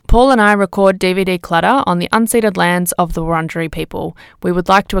Paul and I record DVD Clutter on the unceded lands of the Wurundjeri people. We would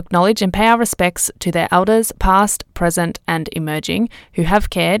like to acknowledge and pay our respects to their elders, past, present and emerging, who have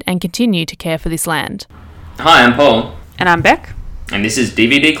cared and continue to care for this land. Hi, I'm Paul. And I'm Beck. And this is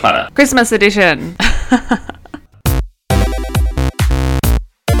DVD Clutter. Christmas edition.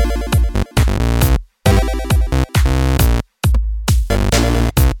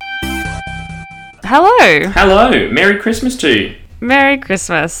 Hello. Hello. Merry Christmas to you. Merry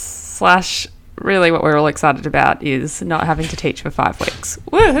Christmas / really what we're all excited about is not having to teach for 5 weeks.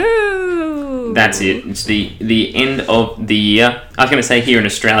 Woohoo! That's it. It's the end of the year. I was going to say here in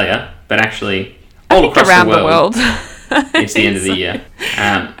Australia, but actually all across around the world. It's the end of the year.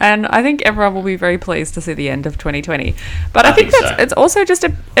 And I think everyone will be very pleased to see the end of 2020. But I think so. It's also just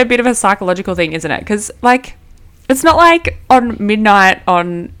a bit of a psychological thing, isn't it? Because, like, it's not like on midnight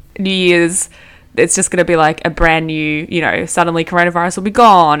on New Year's it's just going to be like a brand new, suddenly coronavirus will be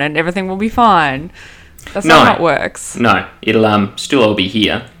gone and everything will be fine. That's not how it works. No, it'll still all be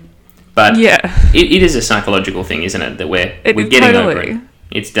here. But yeah, it is a psychological thing, isn't it? That we're getting over it.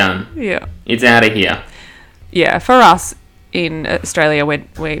 It's done. Yeah. It's out of here. Yeah, for us in Australia,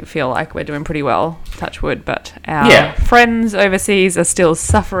 we feel like we're doing pretty well, touch wood, but our friends overseas are still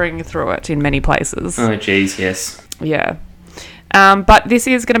suffering through it in many places. Oh, geez, yes. Yeah. But this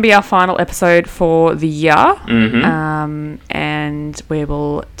is going to be our final episode for the year. Mm-hmm. And we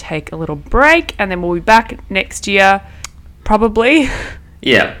will take a little break and then we'll be back next year, probably.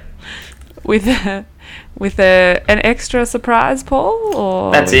 Yeah. With an extra surprise, Paul?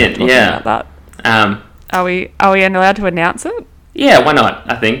 Or that's it, yeah. About that? Are we allowed to announce it? Yeah, why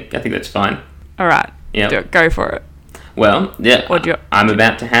not? I think that's fine. All right. Yeah. Go for it. Well, yeah, I'm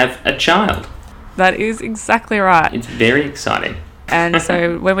about to have a child. That is exactly right. It's very exciting. And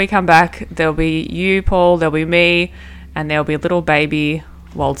so when we come back, there'll be you, Paul, there'll be me, and there'll be little baby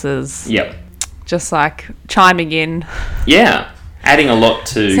Walters. Yep. Just like chiming in. Yeah. Adding a lot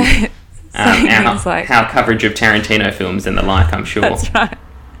to like, our coverage of Tarantino films and the like, I'm sure. That's right.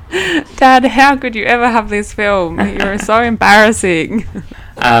 Dad, how could you ever have this film? You're so embarrassing.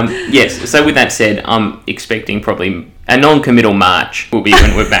 Yes, so with that said, I'm expecting probably a non-committal March will be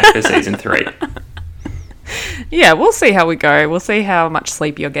when we're back for season 3. Yeah, we'll see how we go. We'll see how much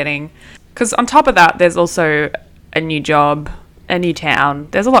sleep you're getting. Because on top of that, there's also a new job, a new town.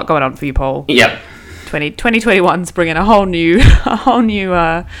 There's a lot going on for you, Paul. Yep. 2021's bringing a whole new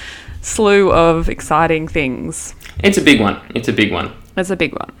slew of exciting things. It's a big one. It's a big one,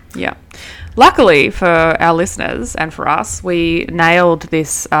 yeah. Luckily for our listeners and for us, we nailed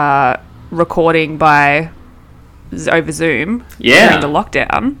this recording over Zoom during the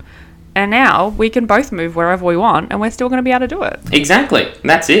lockdown. And now we can both move wherever we want and we're still going to be able to do it. Exactly.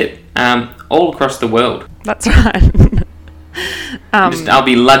 That's it. All across the world. That's right. I'll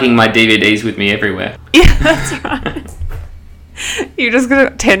be lugging my DVDs with me everywhere. Yeah, that's right. You're just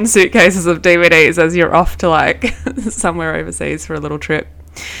got 10 suitcases of DVDs as you're off to like somewhere overseas for a little trip.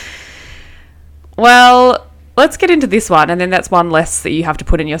 Well, let's get into this one, and then that's one less that you have to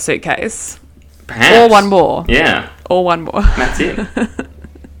put in your suitcase. Perhaps. Or one more. Yeah. Or one more. That's it.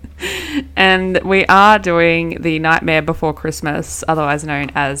 And we are doing The Nightmare Before Christmas, otherwise known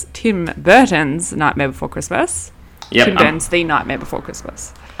as Tim Burton's Nightmare Before Christmas. Yep. Tim Burton's The Nightmare Before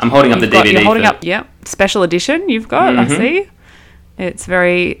Christmas. I'm holding up the DVD. You're holding up, special edition you've got, I see. It's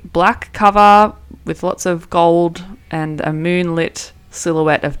very black cover with lots of gold and a moonlit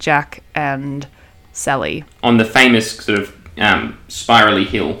silhouette of Jack and Sally. On the famous sort of spirally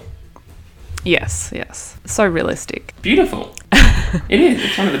hill. Yes. So realistic. Beautiful. It is.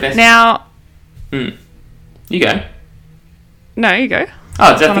 It's one of the best. Now... You go. No, you go.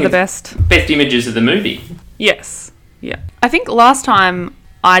 Oh, it's one of the best images of the movie. Yes. Yeah. I think last time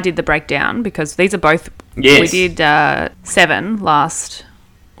I did the breakdown, because these are both... Yes. We did 7 last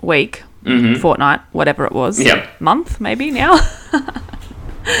week, fortnight, whatever it was. Yep. Month, maybe, now.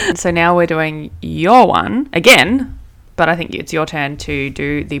 So now we're doing your one again, but I think it's your turn to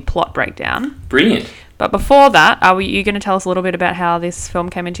do the plot breakdown. Brilliant. But before that, are you going to tell us a little bit about how this film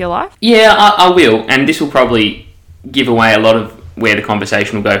came into your life? Yeah, I will, and this will probably give away a lot of where the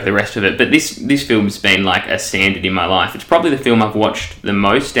conversation will go for the rest of it, but this film's been like a standard in my life. It's probably the film I've watched the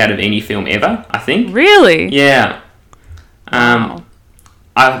most out of any film ever, I think. Really? Yeah. Wow.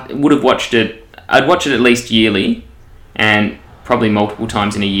 I would have watched it, I'd watch it at least yearly, and probably multiple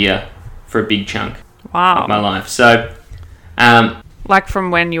times in a year for a big chunk of my life. So... like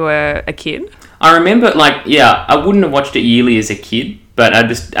from when you were a kid? I remember, I wouldn't have watched it yearly as a kid, but I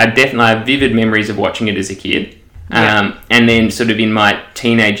definitely have vivid memories of watching it as a kid. And then sort of in my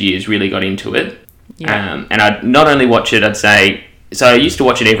teenage years really got into it. Yeah. And I'd not only watch it, I'd say So I used to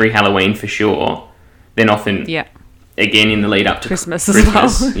watch it every Halloween for sure. Then often, Yeah. again in the lead up to Christmas as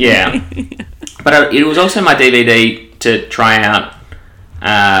well. Yeah. But it was also my DVD to try out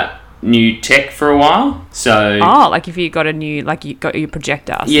new tech for a while. So like if you got you got your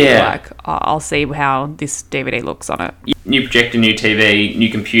projector. So Yeah. you're like, I'll see how this DVD looks on it. new projector, new TV, new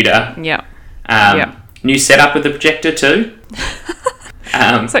computer. Yeah. New setup with the projector too.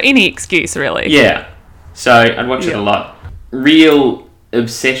 So any excuse, really. Yeah. So I'd watch it a lot. Real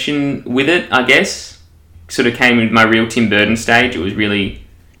obsession with it, I guess. Sort of came with my real Tim Burton stage. It was really,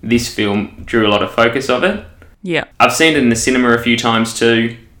 this film drew a lot of focus of it. Yeah. I've seen it in the cinema a few times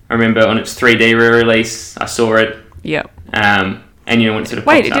too. I remember on its 3D re-release, I saw it. Yeah. And when it sort of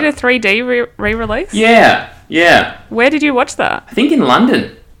Wait, pops it did up. a 3D re-release? Yeah. Where did you watch that? I think in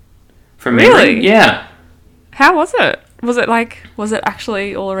London. From Really? memory. Yeah. How was it? Was it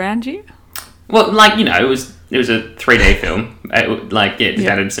actually all around you? Well, it was a 3D film. It just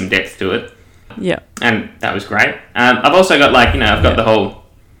added some depth to it. Yeah. And that was great. I've also got I've got the whole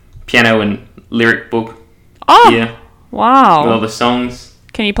piano and lyric book here Wow. with all the songs.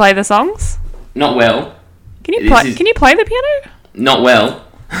 Can you play the songs? Not well. Can you play the piano? Not well.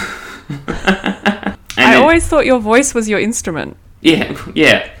 I always thought your voice was your instrument.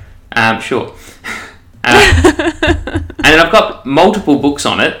 Yeah. Sure. And then I've got multiple books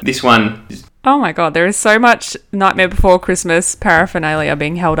on it. This one is... Oh my god, there is so much Nightmare Before Christmas paraphernalia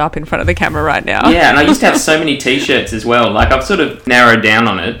being held up in front of the camera right now. Yeah, and I used to have so many t-shirts as well. I've sort of narrowed down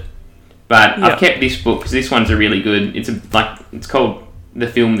on it, but I've kept this book because this one's a really good... It's called The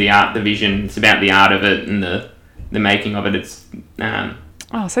Film, the Art, the Vision. It's about the art of it and the making of it. It's...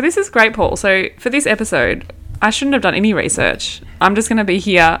 So this is great, Paul. So for this episode, I shouldn't have done any research. I'm just going to be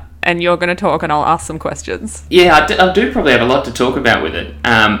here and you're going to talk and I'll ask some questions. Yeah, I do probably have a lot to talk about with it.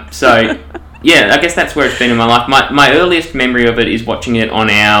 Yeah, I guess that's where it's been in my life. My earliest memory of it is watching it on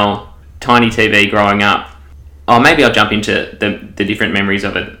our tiny TV growing up. Oh, maybe I'll jump into the different memories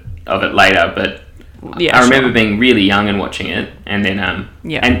of it later, but I remember being really young and watching it, and then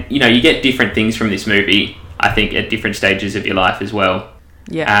and you get different things from this movie, I think, at different stages of your life as well.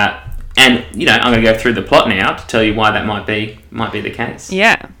 Yeah. And I'm going to go through the plot now to tell you why that might be the case.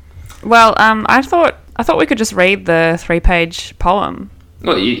 Yeah. Well, I thought we could just read the 3-page poem.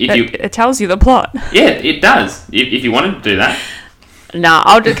 Well, it tells you the plot. Yeah, it does. If you wanted to do that.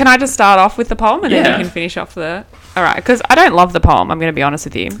 Nah, can I just start off with the poem and then you can finish off the... All right, because I don't love the poem, I'm going to be honest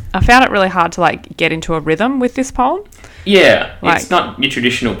with you. I found it really hard to get into a rhythm with this poem. Yeah, it's not your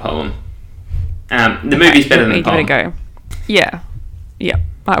traditional poem. The movie's better than the poem. Give it a go. Yeah,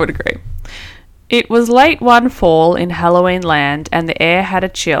 I would agree. It was late one fall in Halloween land and the air had a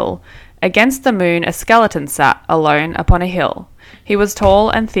chill. Against the moon a skeleton sat alone upon a hill. He was tall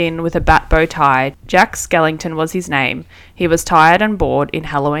and thin with a bat bow tied. Jack Skellington was his name. He was tired and bored in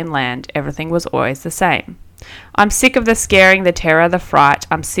Halloween land. Everything was always the same. I'm sick of the scaring, the terror, the fright.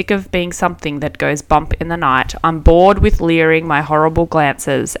 I'm sick of being something that goes bump in the night. I'm bored with leering my horrible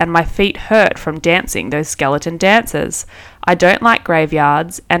glances, and my feet hurt from dancing those skeleton dances. I don't like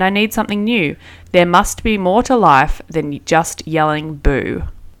graveyards, and I need something new. There must be more to life than just yelling boo.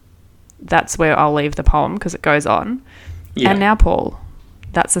 That's where I'll leave the poem because it goes on. Yeah. And now, Paul,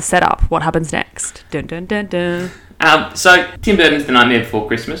 that's a setup. What happens next? Dun, dun, dun, dun. So, Tim Burton's The Nightmare Before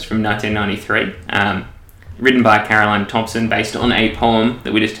Christmas from 1993, written by Caroline Thompson, based on a poem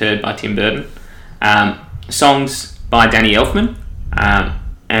that we just heard by Tim Burton. Songs by Danny Elfman,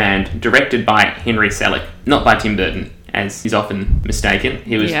 and directed by Henry Selick, not by Tim Burton, as is often mistaken.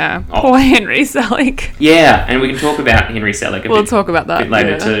 He was poor Henry Selick. Yeah, and we can talk about Henry Selick We'll talk about that a bit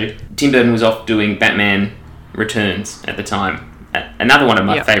later too. Tim Burton was off doing Batman Returns at the time. Another one of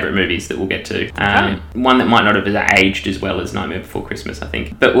my favourite movies that we'll get to. One that might not have aged as well as Nightmare Before Christmas, I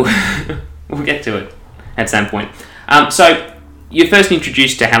think. But we'll get to it at some point. So you're first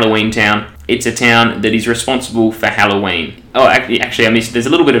introduced to Halloween Town. It's a town that is responsible for Halloween. Oh, actually, I missed. There's a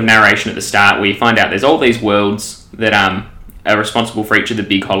little bit of narration at the start where you find out there's all these worlds that are responsible for each of the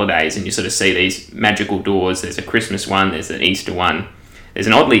big holidays, and you sort of see these magical doors. There's a Christmas one, there's an Easter one, there's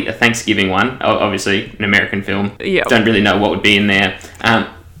a Thanksgiving one, obviously an American film. Yep. Don't really know what would be in there.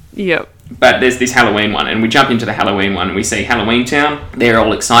 But there's this Halloween one, and we jump into the Halloween one, and we see Halloween Town. They're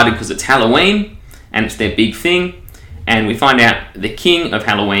all excited because it's Halloween, and it's their big thing. And we find out the king of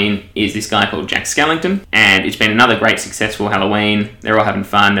Halloween is this guy called Jack Skellington, and it's been another great successful Halloween. They're all having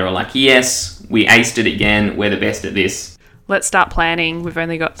fun. They're all like, yes, we aced it again. We're the best at this. Let's start planning. We've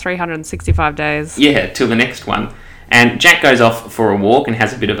only got 365 days. Yeah, till the next one. And Jack goes off for a walk and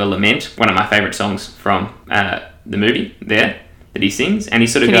has a bit of a lament. One of my favourite songs from the movie there that he sings. And he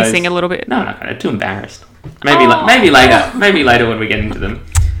sort of Can you sing a little bit? No, I'm too embarrassed. Maybe later. Maybe later when we get into them.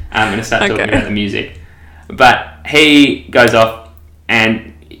 I'm going to start talking about the music. But he goes off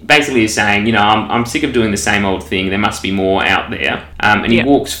and basically is saying, you know, I'm sick of doing the same old thing. There must be more out there. And he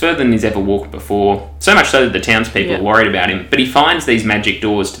walks further than he's ever walked before. So much so that the townspeople are worried about him. But he finds these magic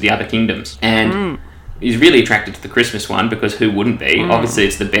doors to the other kingdoms. And he's really attracted to the Christmas one because who wouldn't be? Obviously,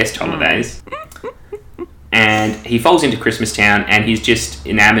 it's the best holidays. And he falls into Christmas Town and he's just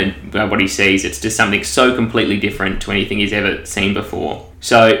enamoured by what he sees. It's just something so completely different to anything he's ever seen before.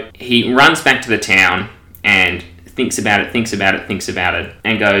 So he runs back to the town and thinks about it,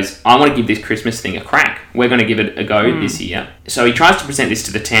 and goes, I want to give this Christmas thing a crack. We're going to give it a go this year. So he tries to present this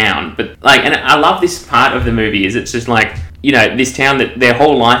to the town, but and I love this part of the movie is it's just like, you know, this town that their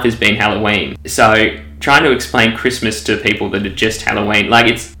whole life has been Halloween. So trying to explain Christmas to people that are just Halloween, like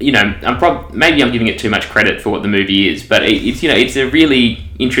it's, you know, maybe I'm giving it too much credit for what the movie is, but it's, you know, it's a really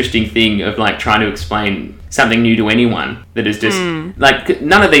interesting thing of like trying to explain something new to anyone that is just like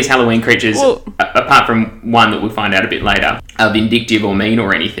none of these Halloween creatures, apart from one that we'll find out a bit later, are vindictive or mean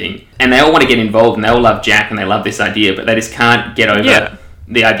or anything, and they all want to get involved and they all love Jack and they love this idea, but they just can't get over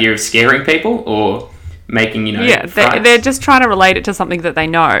the idea of scaring people or making, you know, they're just trying to relate it to something that they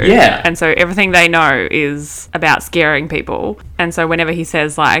know, and so everything they know is about scaring people. And so whenever he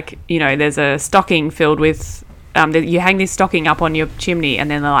says, like, you know, there's a stocking filled with you hang this stocking up on your chimney, and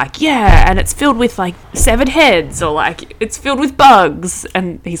then they're like, and it's filled with like severed heads, or like it's filled with bugs,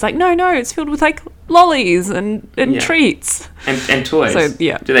 and he's like, no, it's filled with like lollies and treats and toys. So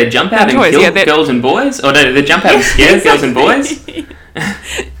do they jump out and kill girls and boys, or do they jump out and scare girls and boys?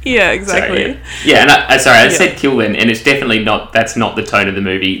 Yeah, exactly. And I said kill then, and it's definitely not. That's not the tone of the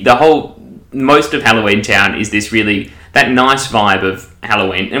movie. Most of Halloween Town is this really that nice vibe of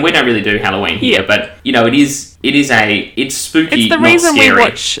Halloween, and we don't really do Halloween here, but you know, it's spooky. It's the reason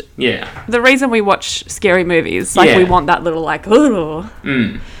not scary. The reason we watch scary movies, like we want that little like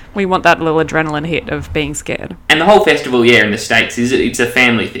we want that little adrenaline hit of being scared. And the whole festival, in the States, it's a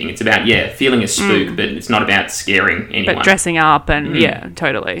family thing. It's about, feeling a spook, but it's not about scaring anyone. But dressing up and,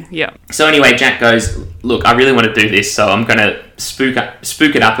 totally, So anyway, Jack goes, look, I really want to do this, so I'm going to spook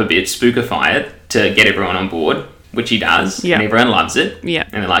it up a bit, spookify it, to get everyone on board, which he does, and everyone loves it. Yeah.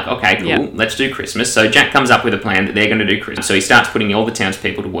 And they're like, okay, cool, let's do Christmas. So Jack comes up with a plan that they're going to do Christmas. So he starts putting all the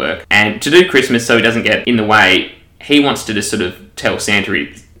townspeople to work. And to do Christmas, so he doesn't get in the way, he wants to just sort of tell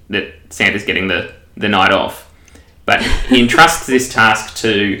Santa that Santa's getting the night off. But he entrusts this task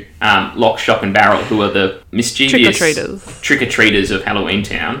to Lock, Shock and Barrel, who are the mischievous trick-or-treaters of Halloween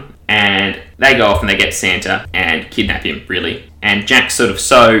Town. And they go off and they get Santa and kidnap him, really. And Jack's sort of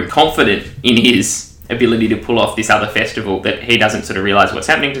so confident in his ability to pull off this other festival that he doesn't sort of realise what's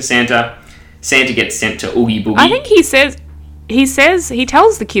happening to Santa. Santa gets sent to Oogie Boogie. I think he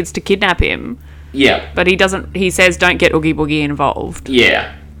tells the kids to kidnap him. Yeah. But he says don't get Oogie Boogie involved.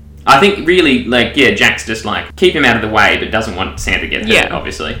 Yeah. I think really, Jack's just like, keep him out of the way, but doesn't want Santa to get hurt,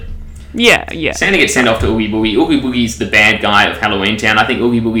 obviously. Yeah. Santa gets sent off to Oogie Boogie. Oogie Boogie's the bad guy of Halloween Town. I think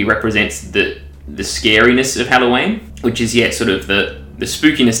Oogie Boogie represents the scariness of Halloween, which is, sort of the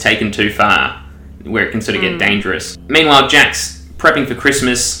spookiness taken too far, where it can sort of get dangerous. Meanwhile, Jack's prepping for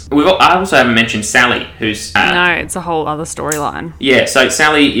Christmas. I also haven't mentioned Sally, who's... no, it's a whole other storyline. Yeah, so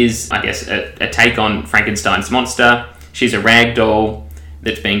Sally is, I guess, a take on Frankenstein's monster. She's a rag doll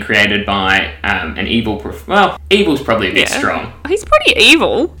that's been created by an evil... evil's probably a bit strong. He's pretty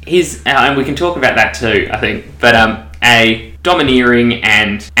evil. He's... and we can talk about that too, I think. But a domineering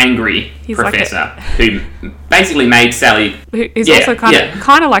and angry professor who basically made Sally... He's also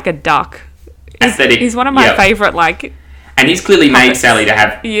kind of like a duck. He's one of my favourite, And he's clearly made Sally to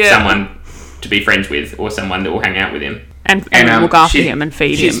have someone to be friends with, or someone that will hang out with him. And look after him and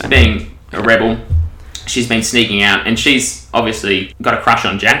feed him. She's being a rebel. She's been sneaking out, and she's obviously got a crush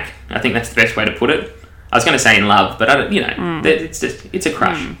on Jack. I think that's the best way to put it. I was going to say in love, but I don't, it's a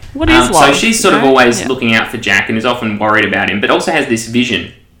crush. What is love? So she's sort of always looking out for Jack and is often worried about him, but also has this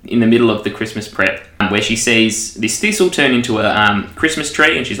vision in the middle of the Christmas prep where she sees this thistle turn into a Christmas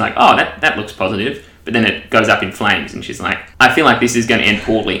tree, and she's like, oh, that looks positive. But then it goes up in flames, and she's like, I feel like this is going to end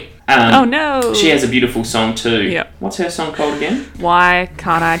poorly. Oh no. She has a beautiful song too. Yep. What's her song called again? Why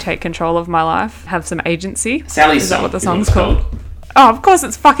Can't I Take Control of My Life? Have some agency. Sally's song. Is that what the song's called? Oh, of course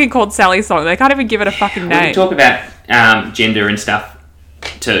it's fucking called Sally's song. They can't even give it a fucking name. We can talk about gender and stuff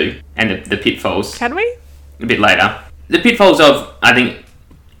too, and the pitfalls. Can we? A bit later. The pitfalls of, I think,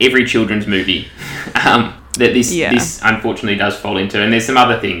 every children's movie that this unfortunately does fall into, and there's some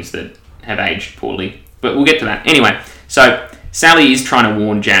other things that have aged poorly, but we'll get to that. Anyway, so Sally is trying to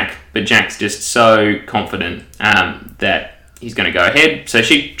warn Jack, but Jack's just so confident that he's going to go ahead. So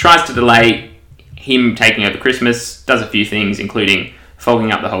she tries to delay him taking over Christmas, does a few things, including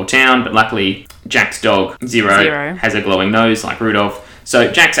fogging up the whole town, but luckily Jack's dog, Zero, has a glowing nose like Rudolph.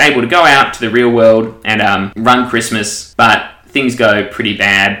 So Jack's able to go out to the real world and run Christmas, but things go pretty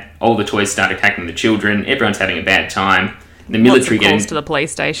bad. All the toys start attacking the children. Everyone's having a bad time. The military calls to the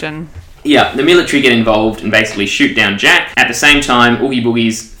police station. Yeah, the military get involved and basically shoot down Jack. At the same time, Oogie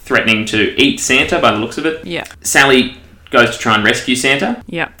Boogie's threatening to eat Santa by the looks of it. Yeah. Sally goes to try and rescue Santa.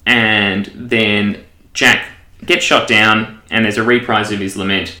 Yeah. And then Jack gets shot down and there's a reprise of his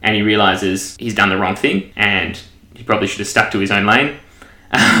lament and he realises he's done the wrong thing and he probably should have stuck to his own lane.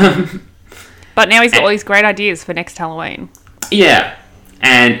 But now he's got all these great ideas for next Halloween. Yeah.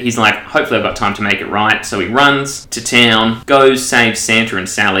 And he's like, hopefully I've got time to make it right. So he runs to town, goes, saves Santa and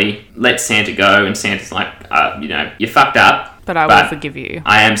Sally, lets Santa go, and Santa's like, you fucked up. But I will forgive you.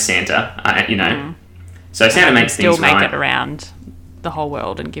 I am Santa, So Santa makes things right. Still make it around the whole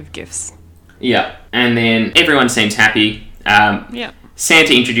world and give gifts. Yeah. And then everyone seems happy. Yeah.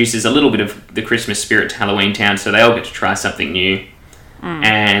 Santa introduces a little bit of the Christmas spirit to Halloween Town, so they all get to try something new.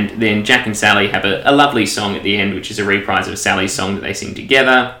 And then Jack and Sally have a lovely song at the end, which is a reprise of Sally's song that they sing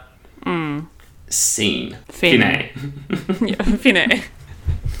together. Scene. Fine. Yeah, fine.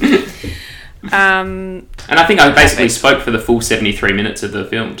 And I think I basically spoke for the full 73 minutes of the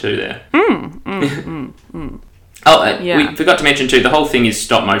film too there. We forgot to mention too, the whole thing is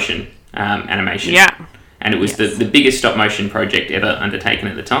stop motion animation. Yeah. And it was the biggest stop motion project ever undertaken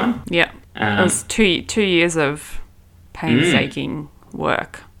at the time. Yeah. It was 2 years of painstaking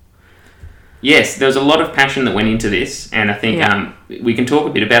work. Yes, there was a lot of passion that went into this, and I think we can talk a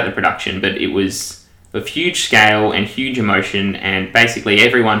bit about the production, but it was of huge scale and huge emotion, and basically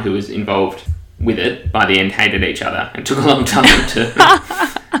everyone who was involved with it by the end hated each other and took a long time to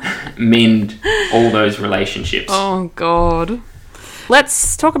mend all those relationships. Oh, God.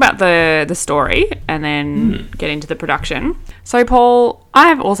 Let's talk about the story and then get into the production. So, Paul, I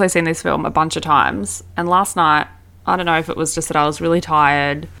have also seen this film a bunch of times, and last night, I don't know if it was just that I was really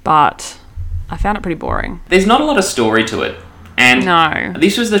tired, but I found it pretty boring. There's not a lot of story to it. And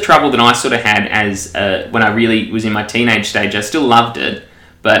this was the trouble that I sort of had as when I really was in my teenage stage. I still loved it,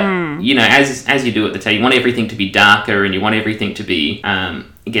 but as you do at the time, you want everything to be darker and you want everything to be, I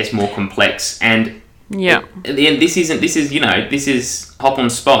guess, more complex. And at the end, this is hop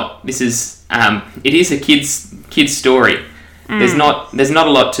on spot. This is it is a kid's story. There's not a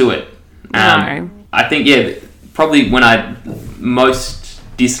lot to it. I think probably when I most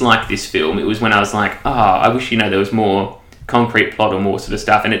disliked this film, it was when I was like, oh, I wish there was more concrete plot or more sort of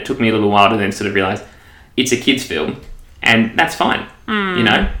stuff, and it took me a little while to then sort of realise it's a kid's film, and that's fine.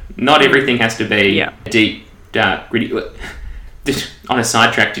 Not everything has to be deep, dark, gritty. On a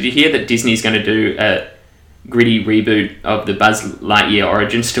sidetrack, did you hear that Disney's going to do a gritty reboot of the Buzz Lightyear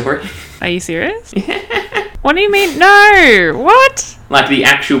origin story? Are you serious? Yeah. What do you mean? No! What? Like the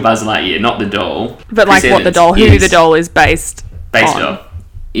actual Buzz Lightyear, not the doll. But like what the doll, who the doll is based on.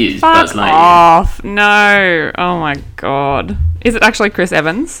 Is Buzz Lightyear. Off. No. Oh my God. Is it actually Chris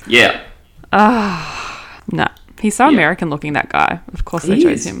Evans? Yeah. No. He's so American looking, that guy. Of course they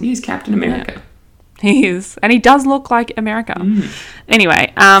chose him. He is Captain America. Yeah. He is. And he does look like America.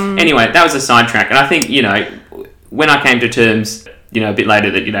 Anyway. Anyway, that was a sidetrack. And I think, when I came to terms, a bit later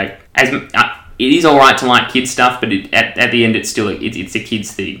that, it is all right to like kids stuff, but at the end, it's still it's a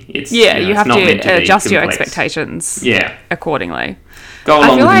kids thing. It's you have to adjust your expectations. Accordingly. Go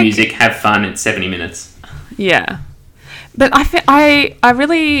along with the music, have fun. It's 70 minutes. Yeah, but I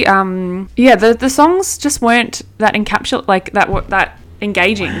really the songs just weren't that that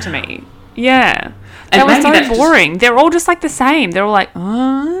engaging to me. Yeah, they were so boring. They're all just like the same. They're all like.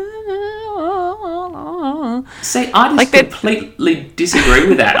 See, I just completely disagree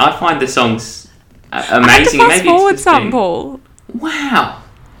with that. I find the songs amazing. I have to fast forward something, Paul. Wow.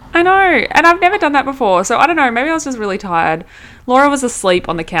 I know, and I've never done that before, so I don't know, maybe I was just really tired. Laura was asleep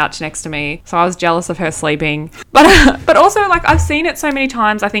on the couch next to me, so I was jealous of her sleeping. But also, I've seen it so many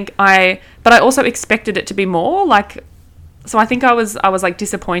times, but I also expected it to be more, so I think I was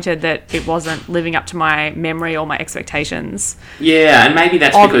disappointed that it wasn't living up to my memory or my expectations. Yeah, and maybe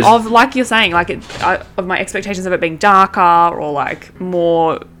that's because... Of like you're saying, of my expectations of it being darker or,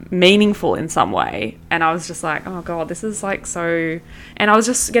 more meaningful in some way. And I was just like, oh, God, this is, so... And I was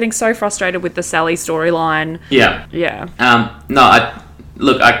just getting so frustrated with the Sally storyline. Yeah. Yeah.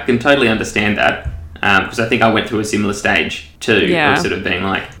 I can totally understand that. Because I think I went through a similar stage, too, of sort of being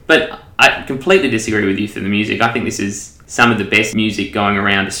like... But I completely disagree with you for the music. I think this is some of the best music going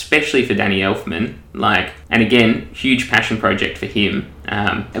around, especially for Danny Elfman. Like, and again, huge passion project for him.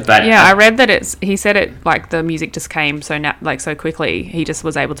 But yeah, I read that he said it like the music just came so quickly. He just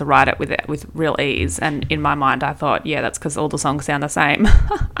was able to write it with real ease. And in my mind, I thought, yeah, that's because all the songs sound the same.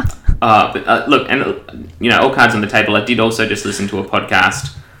 But look, and all cards on the table. I did also just listen to a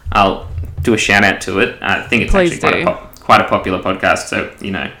podcast. I'll do a shout out to it. I think it's Please actually quite a popular podcast. So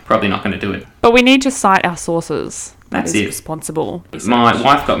probably not going to do it. But we need to cite our sources. That's is it. Responsible. My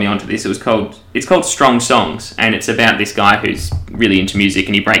wife got me onto this. It's called Strong Songs, and it's about this guy who's really into music,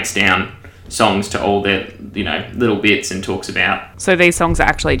 and he breaks down songs to all their little bits and talks about. So these songs are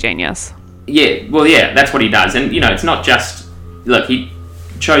actually genius. Yeah, well, yeah, that's what he does, and it's not just he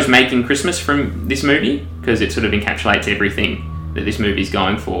chose Making Christmas from this movie because it sort of encapsulates everything that this movie's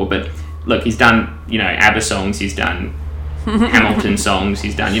going for. But look, he's done ABBA songs, he's done Hamilton songs,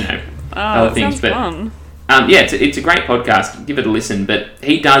 he's done other things, sounds fun. Yeah, it's a great podcast. Give it a listen. But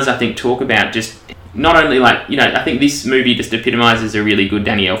he does, I think, talk about just not only I think this movie just epitomizes a really good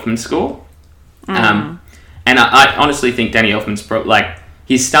Danny Elfman score. And I honestly think Danny Elfman's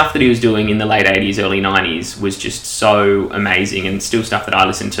his stuff that he was doing in the late 80s, early 90s was just so amazing, and still stuff that I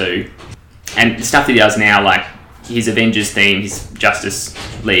listen to. And the stuff that he does now, like his Avengers theme, his Justice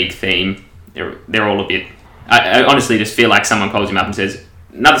League theme, they're all a bit... I honestly just feel like someone calls him up and says,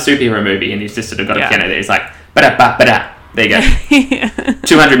 another superhero movie, and he's just sort of got a piano there. He's like, ba-da-ba-ba-da. There you go.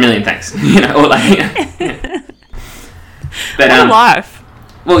 200 million, thanks. Or But, what a life.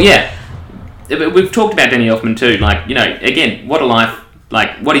 Well, yeah. We've talked about Danny Elfman too. Again, what a life.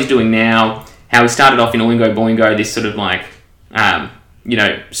 What he's doing now, how he started off in Oingo Boingo, this sort of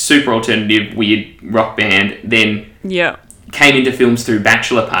super alternative, weird rock band, then came into films through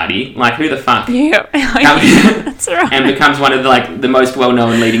Bachelor Party. Who the fuck? Yeah, that's right. And becomes one of the most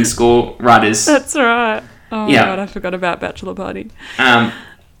well-known leading score writers. That's right. Oh my God, I forgot about Bachelor Party.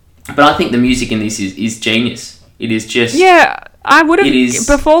 But I think the music in this is genius. It is just... Yeah, I would have...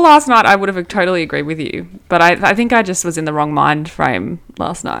 Before last night, I would have totally agreed with you. But I think I just was in the wrong mind frame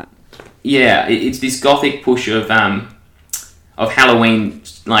last night. Yeah, it's this gothic push of Halloween,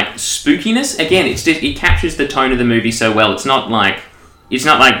 spookiness. Again, it captures the tone of the movie so well. It's not like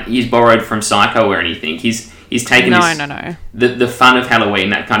he's borrowed from Psycho or anything. He's taken the fun of Halloween,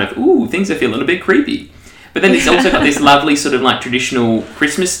 that kind of, ooh, things are feeling a bit creepy. But then it's also got this lovely sort of traditional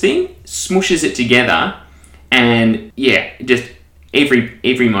Christmas thing, smooshes it together, and yeah, just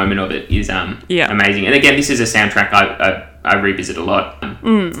every moment of it is amazing. And again, this is a soundtrack I revisit a lot.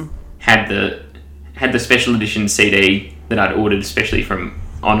 Had the special edition CD that I'd ordered, especially from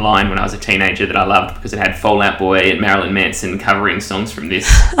online when I was a teenager, that I loved because it had Fall Out Boy and Marilyn Manson covering songs from this.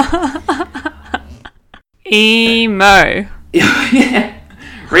 Emo. Yeah.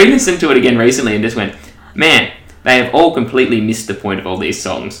 Re-listened to it again recently and just went, man, they have all completely missed the point of all these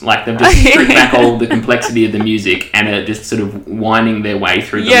songs. They've just stripped back all the complexity of the music and are just sort of winding their way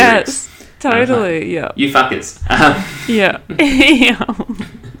through the lyrics. Yes, totally, yeah. You fuckers. Yeah.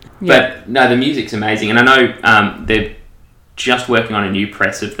 But no, the music's amazing, and I know they're just working on a new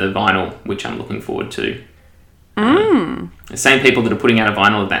press of the vinyl, which I'm looking forward to. The same people that are putting out a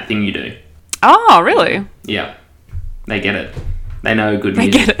vinyl of That Thing You Do. Oh, really? Yeah, they get it. They know good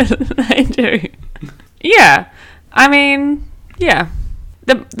music. They get it. They do. Yeah, I mean, yeah.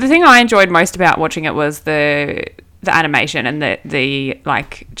 The thing I enjoyed most about watching it was the animation and the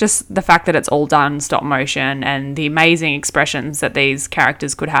just the fact that it's all done stop motion and the amazing expressions that these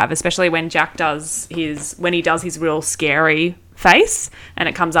characters could have, especially when Jack does his real scary face and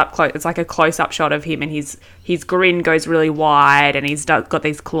it comes up close. It's like a close-up shot of him and his grin goes really wide and he's got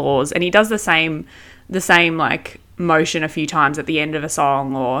these claws, and he does the same motion a few times at the end of a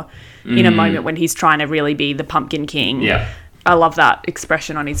song or in a moment when he's trying to really be the Pumpkin King. Yeah. I love that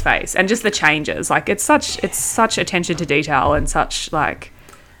expression on his face and just the changes. It's such attention to detail and such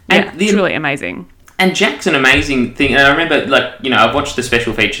it's really amazing. And Jack's an amazing thing. And I remember I've watched the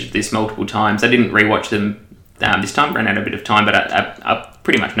special features of this multiple times. I didn't rewatch them this time, ran out a bit of time, but I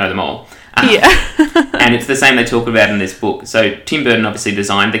pretty much know them all. Yeah. And it's the same they talk about in this book. So Tim Burton obviously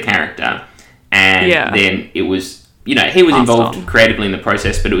designed the character, and then it was, he was involved creatively in the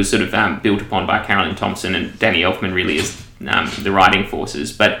process, but it was sort of built upon by Carolyn Thompson and Danny Elfman really as the writing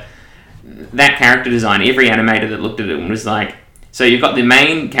forces. But that character design, every animator that looked at it was like, so you've got the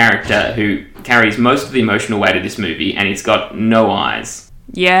main character who carries most of the emotional weight of this movie, and he's got no eyes.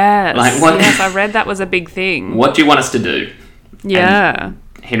 Yes. Yes, I read that was a big thing. What do you want us to do? Yeah. And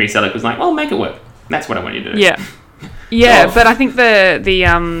Henry Selick was like, well, make it work. That's what I want you to do. Yeah. Yeah, but I think the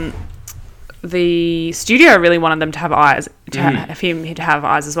the studio really wanted them to have eyes, have him to have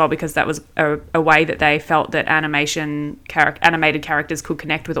eyes as well, because that was a way that they felt that animated characters could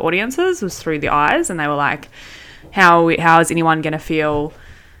connect with audiences, was through the eyes. And they were like, how is anyone going to feel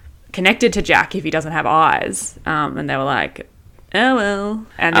connected to Jack if he doesn't have eyes? And they were like, oh well.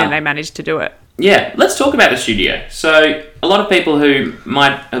 And then they managed to do it. Yeah, let's talk about the studio. So a lot of people who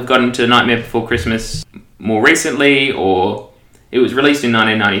might have gotten to Nightmare Before Christmas more recently, or it was released in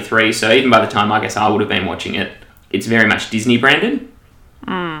 1993, so even by the time I guess I would have been watching it, it's very much Disney branded.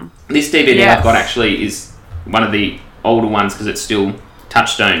 This DVD I've got actually is one of the older ones because it's still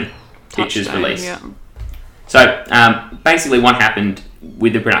Touchstone Pictures release. Yeah. So basically what happened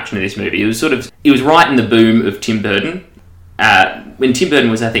with the production of this movie, it was right in the boom of Tim Burton. When Tim Burton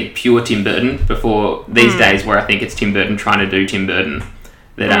was, I think, pure Tim Burton, before these days where I think it's Tim Burton trying to do Tim Burton.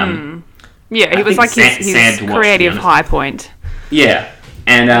 That yeah, he was like his creative high point. Yeah,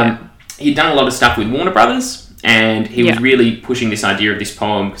 and he'd done a lot of stuff with Warner Brothers, and he was really pushing this idea of this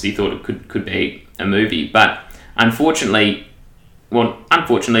poem because he thought it could be a movie. But unfortunately or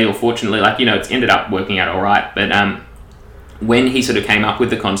fortunately, like, you know, it's ended up working out all right. But when he sort of came up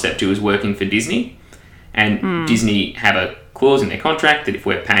with the concept, he was working for Disney, and Disney have a clause in their contract that if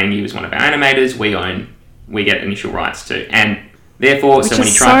we're paying you as one of our animators, we get initial rights to, and therefore, which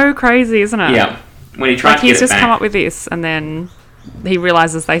is so crazy, isn't it? Yeah, when he tried to get it back, he's just come up with this, and then he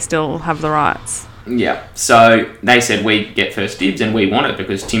realizes they still have the rights. Yeah, so they said we get first dibs, and we want it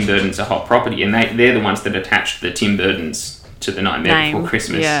because Tim Burton's a hot property, and they're the ones that attached the Tim Burtons to the Nightmare Before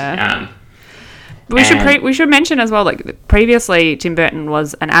Christmas. Yeah. We should mention as well, like, previously Tim Burton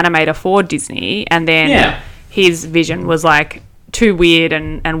was an animator for Disney, and then his vision was like too weird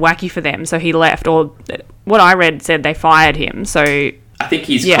and wacky for them, so he left. Or what I read said they fired him. So I think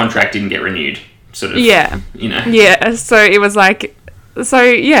his contract didn't get renewed. Sort of. Yeah. You know. Yeah. So it was like,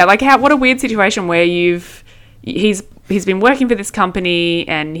 like what a weird situation where he's been working for this company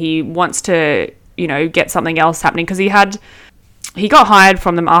and he wants to, you know, get something else happening because he got hired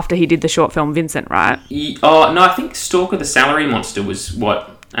from them after he did the short film Vincent, right? No, I think Stalker the Salary Monster was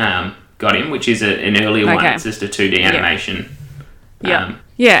what got him, which is an earlier one. It's just a 2D animation. And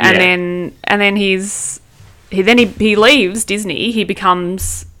then he leaves Disney.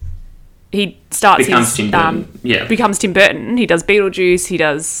 Becomes Tim Burton. Becomes Tim Burton. He does Beetlejuice. He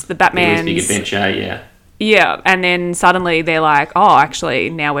does the Batman's Big Adventure. Yeah. Yeah, and then suddenly they're like, oh,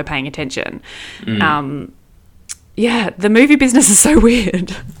 actually, now we're paying attention. Yeah, the movie business is so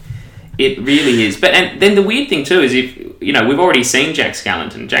weird. It really is. And then the weird thing too is, if you know, we've already seen Jack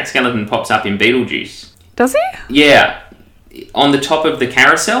Skellington. Jack Skellington pops up in Beetlejuice. Does he? Yeah. On the top of the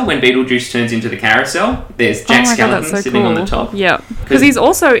carousel, when Beetlejuice turns into the carousel, there's Jack Skellington sitting on the top. Yeah. Because he's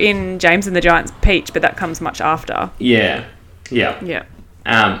also in James and the Giant Peach, but that comes much after. Yeah.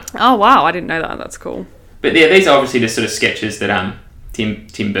 Oh, wow. I didn't know that. That's cool. But yeah, these are obviously the sort of sketches that Tim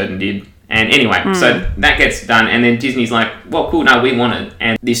Burton did. And anyway, so that gets done, and then Disney's like, well, cool, no, we want it.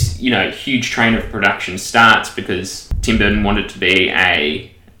 And this, you know, huge train of production starts because Tim Burton wanted to be a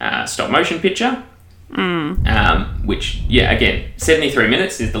stop-motion picture, which, yeah, again, 73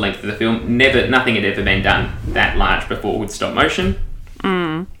 minutes is the length of the film. Nothing had ever been done that large before with stop-motion.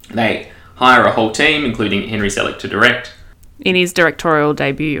 They hire a whole team, including Henry Selick, to direct. In his directorial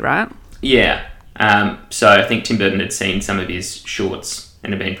debut, right? Yeah. So I think Tim Burton had seen some of his shorts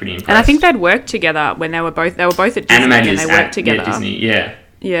and have been pretty impressed. And I think they'd worked together when they were both at Disney. Animators and they worked together. Yeah, Disney, yeah.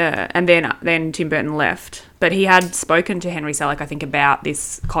 Yeah, and then Tim Burton left. But he had spoken to Henry Selick, I think, about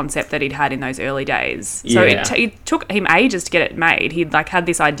this concept that he'd had in those early days. So it took him ages to get it made. He'd like had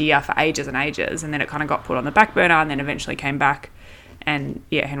this idea for ages and ages, and then it kind of got put on the back burner and then eventually came back. And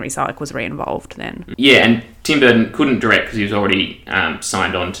yeah, Henry Selick was re-involved then. Yeah, and Tim Burton couldn't direct because he was already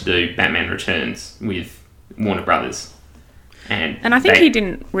signed on to do Batman Returns with Warner Brothers. And I think he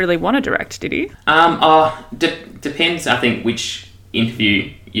didn't really want to direct, did he? Depends, I think, which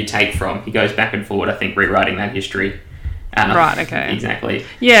interview you take from. He goes back and forward, I think, rewriting that history. Right, okay. Exactly.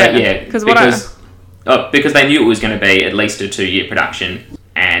 Yeah, but yeah, because they knew it was going to be at least a 2-year production,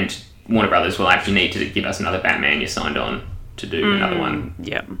 and Warner Brothers were like, you need to give us another Batman, you signed on to do another one.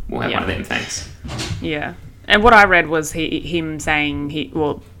 Yeah. We'll have one of them, thanks. Yeah. And what I read was him saying he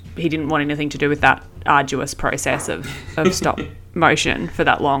didn't want anything to do with that arduous process of stop motion for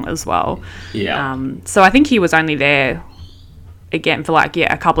that long as well. Yeah. So I think he was only there again for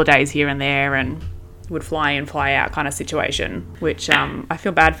a couple of days here and there, and would fly in, fly out kind of situation, which I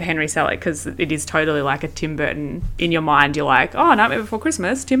feel bad for Henry Selick because it is totally like a Tim Burton. In your mind, you're like, oh, Nightmare Before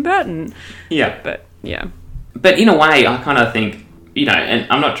Christmas, Tim Burton. Yeah. But yeah. But in a way, I kind of think, you know, and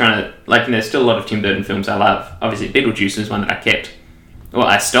I'm not trying to, like, there's still a lot of Tim Burton films I love. Obviously, Beetlejuice is one that I kept. Well,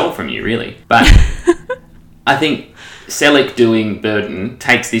 I stole from you, really. But I think Selleck doing Burton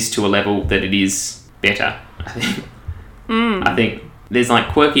takes this to a level that it is better, I think. I think there's like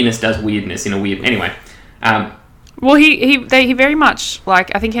quirkiness does weirdness in a weird... Anyway. Well, he very much,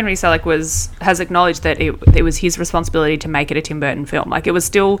 like, I think Henry Selick has acknowledged that it was his responsibility to make it a Tim Burton film. Like, it was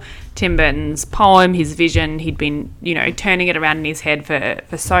still Tim Burton's poem, his vision. He'd been, turning it around in his head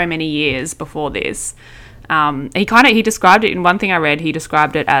for so many years before this. He described it, in one thing I read, he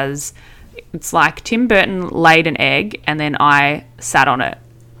described it as, it's like Tim Burton laid an egg and then I sat on it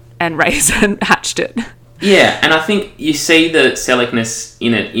and raised and hatched it. Yeah, and I think you see the Selickness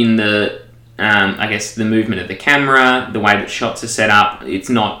in it in the... I guess the movement of the camera, the way that shots are set up, it's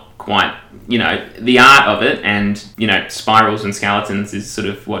not quite, the art of it, and, spirals and skeletons is sort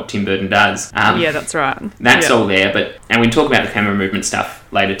of what Tim Burton does. Yeah, that's right. That's all there, and we talk about the camera movement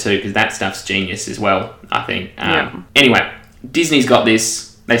stuff later too, because that stuff's genius as well, I think. Anyway, Disney's got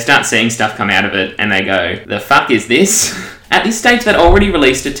this, they start seeing stuff come out of it, and they go, the fuck is this? At this stage, they'd already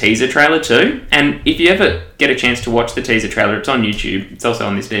released a teaser trailer too, and if you ever get a chance to watch the teaser trailer, it's on YouTube, it's also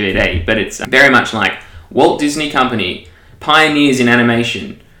on this DVD, but it's very much like Walt Disney Company, pioneers in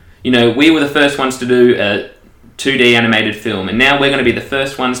animation. We were the first ones to do a 2D animated film, and now we're going to be the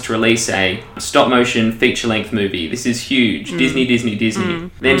first ones to release a stop-motion feature-length movie. This is huge. Disney.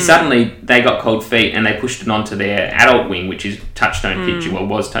 Then suddenly they got cold feet and they pushed it onto their adult wing, which is Touchstone Pictures, well,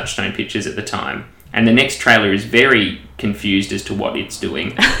 was Touchstone Pictures at the time. And the next trailer is very confused as to what it's doing.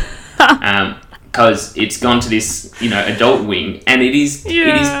 Because it's gone to this, adult wing. And it is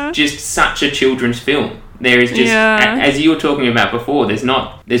just such a children's film. There is just, as you were talking about before, there's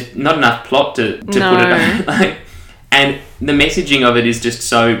not enough plot to put it on. And the messaging of it is just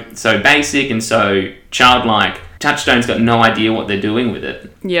so basic and so childlike. Touchstone's got no idea what they're doing with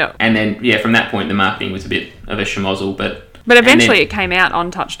it. Yeah. And then, from that point, the marketing was a bit of a schmozzle, But eventually it came out on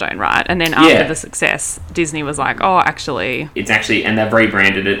Touchstone, right? And then after the success, Disney was like, oh, actually... It's actually... And they've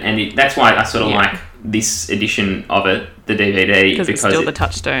rebranded it. And that's why I sort of like this edition of it, the DVD. Because it's still the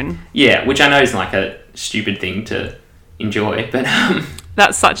Touchstone. Yeah, which I know is like a stupid thing to enjoy, but...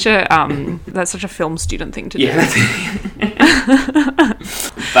 That's such a film student thing to do.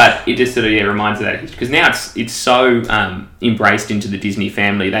 But it just sort of reminds of that, because now it's so embraced into the Disney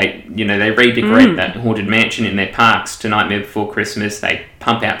family. They redecorate that Haunted Mansion in their parks to Nightmare Before Christmas. They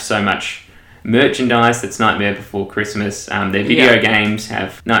pump out so much merchandise that's Nightmare Before Christmas. Their video games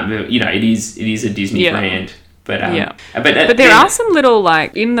have Nightmare. It is a Disney brand. But there are some little,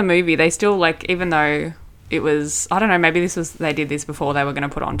 like, in the movie they still, like, even though it was, I don't know, maybe they did this before they were going to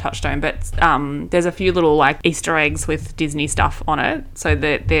put on Touchstone, but there's a few little, like, Easter eggs with Disney stuff on it. So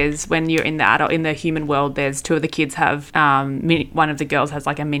that there's, when you're in the human world, there's two of the kids have, one of the girls has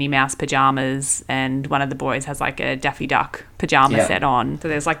like a Minnie Mouse pajamas, and one of the boys has like a Daffy Duck pajama set on. So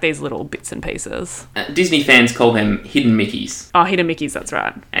there's like these little bits and pieces. Disney fans call them hidden Mickeys. Oh, hidden Mickeys, that's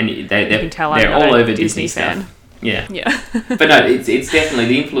right. And they're all over Disney stuff. Yeah. But no, it's definitely,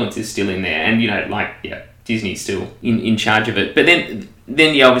 the influence is still in there, and Disney's still in charge of it. But then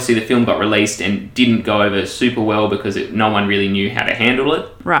obviously the film got released and didn't go over super well because no one really knew how to handle it.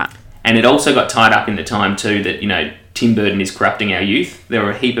 Right. And it also got tied up in the time too that, Tim Burton is corrupting our youth. There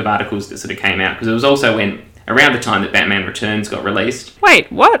were a heap of articles that sort of came out, because it was also around the time that Batman Returns got released.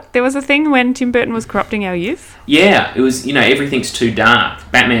 Wait, what? There was a thing when Tim Burton was corrupting our youth? Yeah, it was, everything's too dark.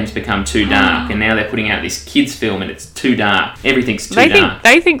 Batman's become too dark, and now they're putting out this kids film and it's too dark. Everything's too dark.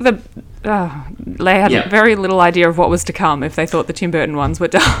 They think they had very little idea of what was to come if they thought the Tim Burton ones were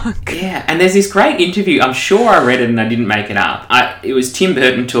dark. Yeah, and there's this great interview. I'm sure I read it and I didn't make it up. It was Tim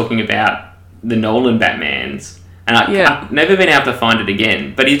Burton talking about the Nolan Batmans. And I've never been able to find it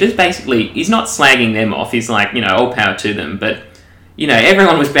again. But he's not slagging them off. He's like, all power to them. But,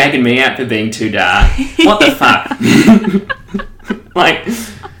 everyone was bagging me out for being too dark. What the fuck? Like,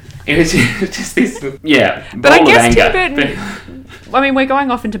 it was just this, But I guess Tim Burton... we're going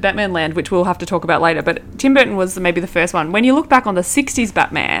off into Batman land, which we'll have to talk about later, but Tim Burton was maybe the first one. When you look back on the 60s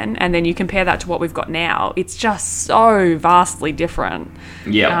Batman and then you compare that to what we've got now, it's just so vastly different.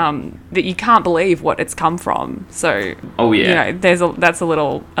 Yeah. That you can't believe what it's come from. So, that's a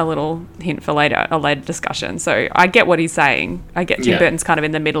little hint for a later discussion. So I get what he's saying. I get Tim Burton's kind of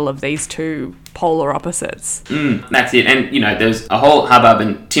in the middle of these two polar opposites. That's it. And, there's a whole hubbub,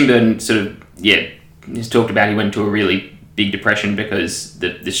 and Tim Burton sort of, he's talked about he went to a really big depression because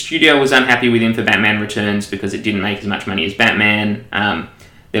the studio was unhappy with him for Batman Returns because it didn't make as much money as Batman.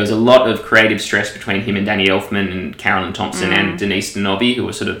 There was a lot of creative stress between him and Danny Elfman and Carolyn Thompson and Denise Nobby, who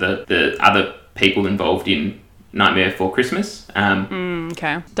were sort of the other people involved in Nightmare Before Christmas.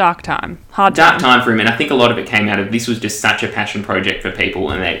 Okay. Dark time. Dark time for him, and I think a lot of it came out of this was just such a passion project for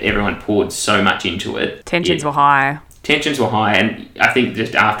people, and everyone poured so much into it. Tensions were high. Tensions were high, and I think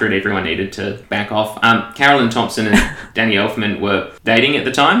just after it, everyone needed to back off. Carolyn Thompson and Danny Elfman were dating at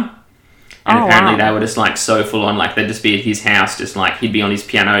the time. And apparently they were just like so full on, like they'd just be at his house, just like he'd be on his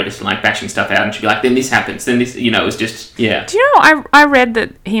piano, just like bashing stuff out, and she'd be like, then this happens, then this, you know, it was just, yeah. Do you know, I read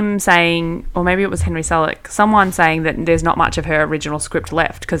that him saying, or maybe it was Henry Selick, someone saying that there's not much of her original script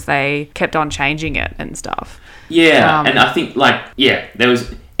left because they kept on changing it and stuff. Yeah, and I think like,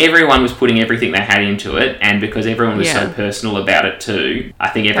 everyone was putting everything they had into it, and because everyone was so personal about it too, I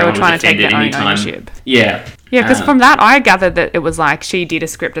think everyone was offended anytime. Yeah. Yeah, because from that, I gathered that it was like she did a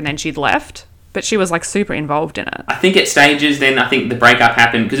script and then she'd left, but she was like super involved in it. I think at stages, then I think the breakup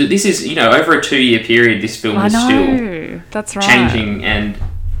happened, because this is, you know, over a 2-year period, this film was still that's right. changing, and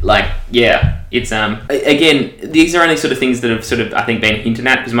like, yeah, it's, again, these are only sort of things that have sort of, I think, been hinted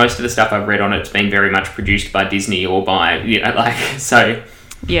at, because most of the stuff I've read on it's been very much produced by Disney or by, you know, like, so...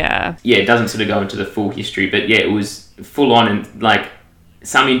 Yeah, it doesn't sort of go into the full history, but yeah, it was full on, and like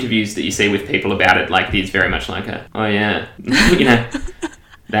some interviews that you see with people about it, like it's very much like a, oh yeah, you know,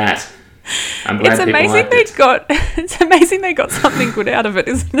 that. I'm glad it's amazing it's amazing they got something good out of it,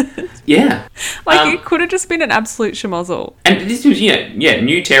 isn't it? Yeah, like it could have just been an absolute schmozzle. And this was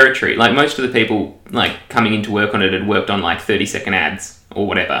new territory. Like most of the people like coming into work on it had worked on like 30-second ads or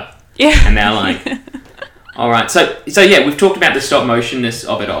whatever. Yeah, and they're like. All right, so yeah, we've talked about the stop motionness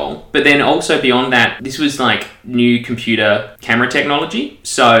of it all, but then also beyond that, this was like new computer camera technology,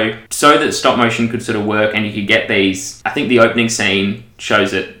 so that stop motion could sort of work and you could get these. I think the opening scene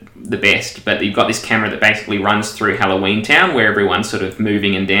shows it the best, but you've got this camera that basically runs through Halloween Town where everyone's sort of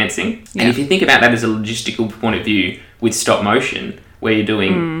moving and dancing. Yeah. And if you think about that as a logistical point of view with stop motion, where you're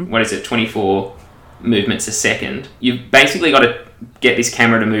doing 24 movements a second, you've basically got to get this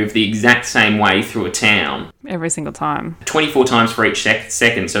camera to move the exact same way through a town. Every single time. 24 times for each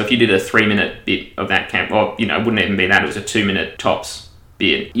second. So if you did a 3-minute bit of that camera, or, you know, it wouldn't even be that, it was a 2-minute tops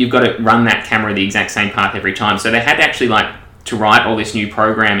bit. You've got to run that camera the exact same path every time. So they had to actually, like, to write all this new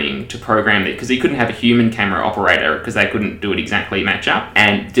programming to program it, because they couldn't have a human camera operator because they couldn't do it exactly match up.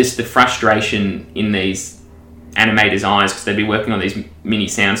 And just the frustration in these animators' eyes, because they'd be working on these mini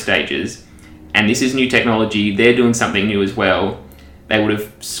sound stages, and this is new technology, they're doing something new as well. They would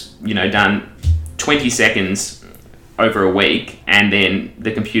have, you know, done 20 seconds over a week, and then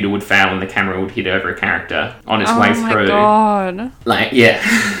the computer would fail and the camera would hit over a character on its way through. Oh my god! Like, yeah.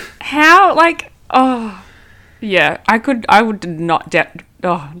 How? Like, oh, yeah. I would not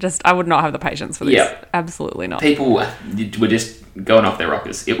I would not have the patience for this. Yep. Absolutely not. People were just going off their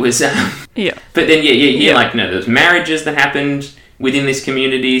rockers. It was. Yeah. But then, like, you know, there's marriages that happened within this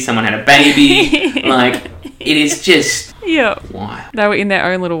community. Someone had a baby. Like, it is just. Yeah. Why? They were in their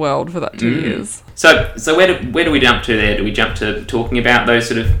own little world for that 2 years. So where do we jump to there? Do we jump to talking about those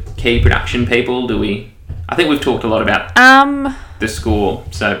sort of key production people? I think we've talked a lot about the score.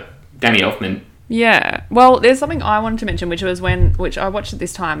 So Danny Elfman. Yeah. Well, there's something I wanted to mention, which I watched it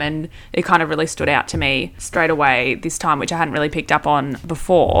this time, and it kind of really stood out to me straight away this time, which I hadn't really picked up on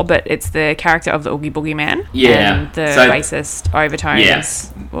before, but it's the character of the Oogie Boogie Man. Yeah. And the racist overtones. Yeah.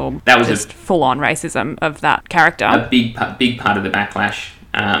 Well, that was just full-on racism of that character. A big part of the backlash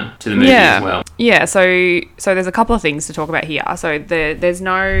to the movie as well. Yeah, so there's a couple of things to talk about here. So there's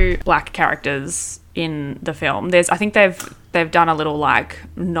no black characters in the film. I think they've done a little like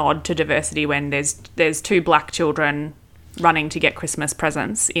nod to diversity when there's 2 black children running to get Christmas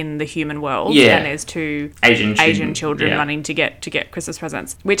presents in the human world, and there's 2 Asian children running to get Christmas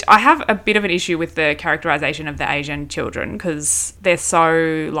presents, which I have a bit of an issue with the characterization of the Asian children, because they're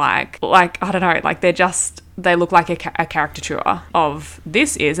so like I don't know, like they look like a caricature of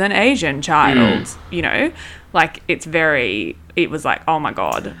this is an Asian child, you know, like it was like, oh my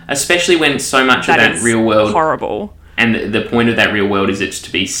god, especially when so much of that real world horrible. And the point of that real world is it's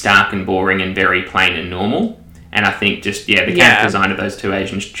to be stark and boring and very plain and normal. And I think just the character design of those 2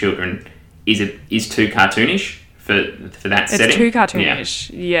 Asian children is too cartoonish for that setting. It's too cartoonish.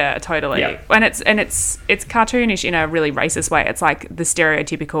 Yeah, totally. Yeah. And it's cartoonish in a really racist way. It's like the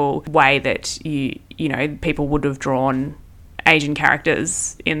stereotypical way that you know people would have drawn Asian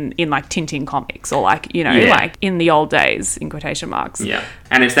characters in like Tintin comics, or like, you know, like in the old days, in quotation marks. Yeah.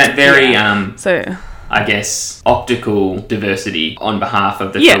 And it's that very I guess optical diversity on behalf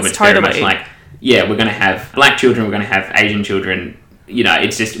of the film. It's very much like, we're going to have black children, we're going to have Asian children,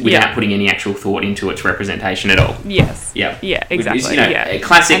 it's just without putting any actual thought into its representation at all. Yes. Yeah. Yeah, exactly. A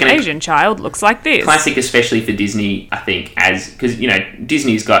classic. An Asian child looks like this. Classic, especially for Disney, I think, because,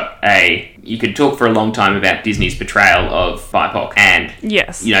 Disney's got you could talk for a long time about Disney's portrayal of BIPOC, and,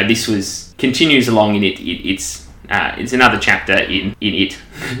 yes. This continues along in it's another chapter in it.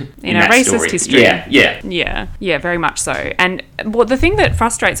 in a racist story. history. Yeah. Very much so. And the thing that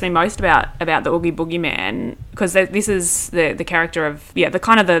frustrates me most about the Oogie Boogie Man, because this is the character of the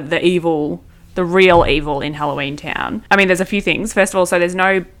kind of the evil, the real evil in Halloween Town. I mean, there's a few things. First of all, so there's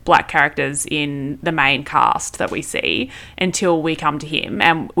no black characters in the main cast that we see until we come to him,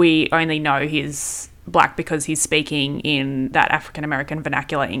 and we only know he's black because he's speaking in that African American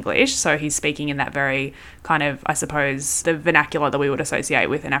vernacular English. So he's speaking in that very kind of, I suppose, the vernacular that we would associate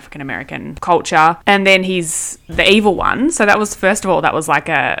with an African American culture. And then he's the evil one. So that was, first of all, that was like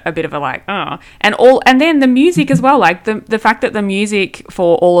a bit of a like, oh. And then the music as well, like the fact that the music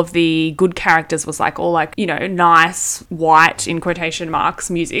for all of the good characters was like all like, nice white, in quotation marks,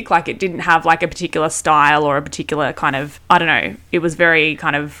 music. Like it didn't have like a particular style or a particular kind of, I don't know, it was very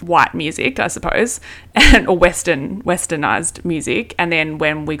kind of white music, I suppose. Or westernized music. And then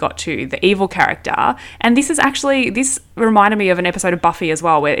when we got to the evil character, and this reminded me of an episode of Buffy as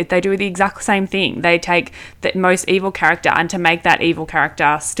well, where they do the exact same thing. They take the most evil character, and to make that evil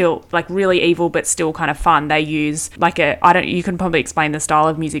character still like really evil but still kind of fun, they use like you can probably explain the style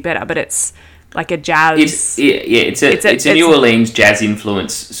of music better, but it's like a jazz. It's a New Orleans jazz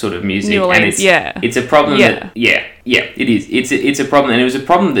influence sort of music. New Orleans, and it's a problem that it is. It's a problem, and it was a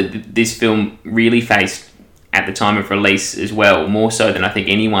problem that this film really faced at the time of release as well, more so than I think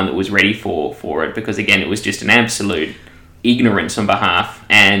anyone that was ready for it, because again, it was just an absolute ignorance on behalf.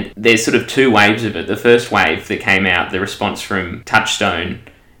 And there's sort of two waves of it. The first wave that came out, the response from Touchstone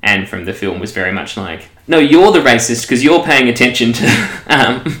and from the film was very much like, no, you're the racist because you're paying attention to...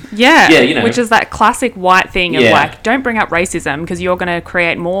 which is that classic white thing of like, don't bring up racism because you're going to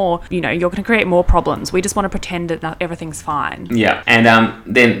create more, you're going to create more problems. We just want to pretend that everything's fine. Yeah, and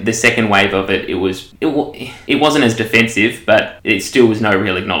then the second wave of it, it wasn't as defensive, but it still was no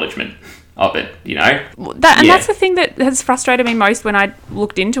real acknowledgement of it, That's the thing that has frustrated me most when I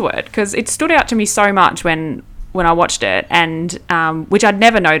looked into it, because it stood out to me so much when I watched it, and which I'd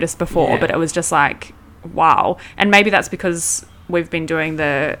never noticed before, but it was just like, wow. And maybe that's because we've been doing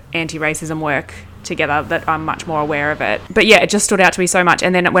the anti-racism work together that I'm much more aware of it. But yeah, it just stood out to me so much.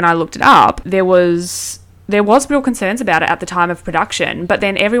 And then when I looked it up, there was real concerns about it at the time of production, but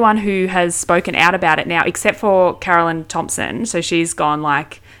then everyone who has spoken out about it now, except for Carolyn Thompson, so she's gone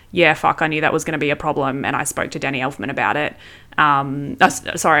like, yeah, fuck, I knew that was going to be a problem, and I spoke to Danny Elfman about it.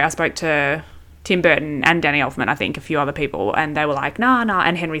 I spoke to Tim Burton and Danny Elfman, I think, a few other people, and they were like, nah,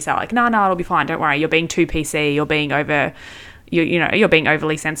 and Henry Selick, like, nah, it'll be fine, don't worry, you're being too PC, you're being you're being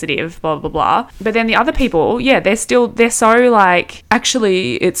overly sensitive, blah, blah, blah. But then the other people, they're so like,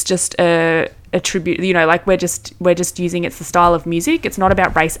 actually, it's just a tribute, like we're just using it's the style of music. It's not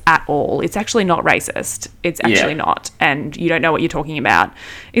about race at all. It's actually not racist. It's actually not. And you don't know what you're talking about.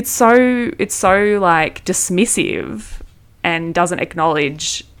 It's so like dismissive and doesn't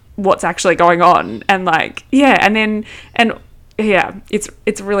acknowledge what's actually going on. And like, it's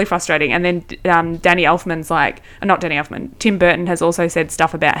really frustrating. And then Danny Elfman's like, not Danny Elfman, Tim Burton has also said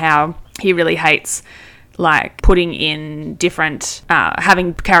stuff about how he really hates like putting in different,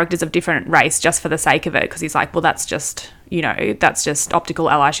 having characters of different race just for the sake of it, because he's like, well, that's just optical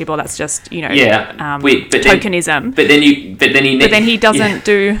allyship, or that's just, tokenism. But then he doesn't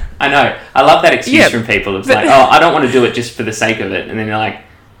do... I know. I love that excuse from people. It's like, I don't want to do it just for the sake of it. And then you're like,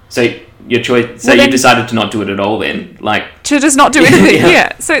 so your choice. So you decided to not do it at all. Then, like, to just not do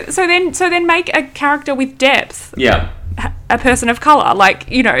anything. So then make a character with depth. Yeah. A person of colour, don't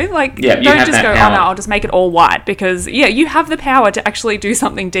just go, power. Oh no, I'll just make it all white, because you have the power to actually do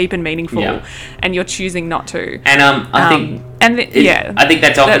something deep and meaningful, and you're choosing not to. And I think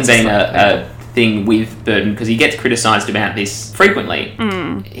that's often been a thing with Burton, because he gets criticised about this frequently,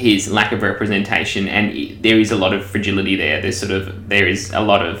 his lack of representation, and there is a lot of fragility there. There is a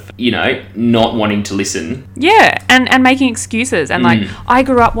lot of, not wanting to listen. Yeah, and making excuses, and like, I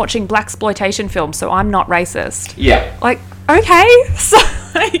grew up watching blaxploitation films, so I'm not racist. Yeah. Like, okay, so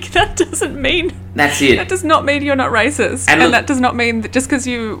like, that doesn't mean... That's it. That does not mean you're not racist. And that does not mean that just because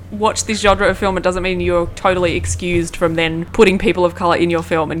you watch this genre of film, it doesn't mean you're totally excused from then putting people of colour in your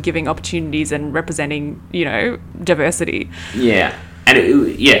film and giving opportunities and representing, diversity. Yeah. And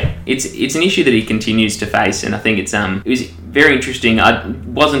it's an issue that he continues to face, and I think it was very interesting. I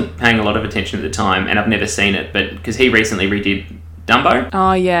wasn't paying a lot of attention at the time, and I've never seen it, but because he recently redid Dumbo.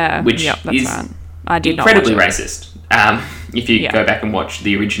 Oh, yeah. Which that's is right. I did incredibly not watch it. racist. If you go back and watch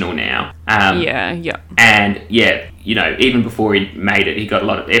the original now. Yeah. And even before he made it, he got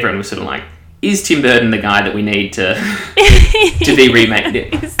everyone was sort of like, is Tim Burton the guy that we need to be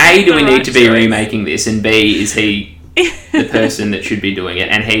remaking? A, do we need to be remaking this? And B, is he the person that should be doing it?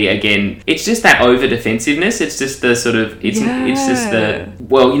 And he, again, it's just that over defensiveness. It's just the sort of it's just the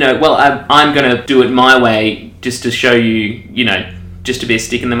I'm going to do it my way just to show you, just to be a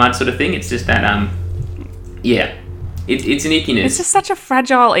stick in the mud sort of thing. It's just that it's an ickiness. It's just such a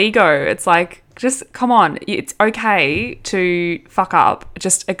fragile ego. It's like, just come on, it's okay to fuck up.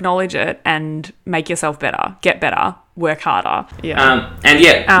 Just acknowledge it and make yourself better, get better, work harder. Yeah.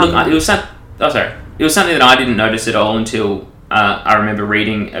 Look, it was something that I didn't notice at all until I remember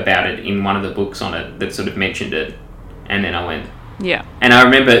reading about it in one of the books on it that sort of mentioned it, and then I went, yeah. And I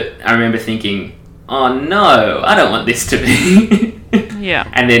remember thinking, oh no, I don't want this to be. Yeah.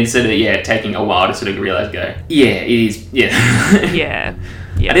 And then sort of taking a while to sort of realise, it is, yeah.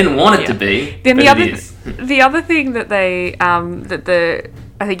 I didn't want it to be. Then the other thing that they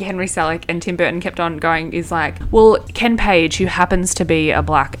I think Henry Selick and Tim Burton kept on going is like, well, Ken Page, who happens to be a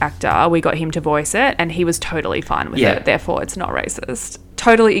black actor, we got him to voice it, and he was totally fine with it. Therefore, it's not racist.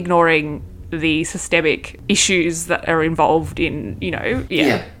 Totally ignoring the systemic issues that are involved in,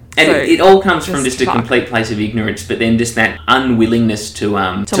 Yeah. And so it all comes from just a complete place of ignorance, but then just that unwillingness to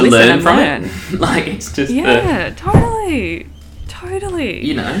learn from it. Like, it's just totally.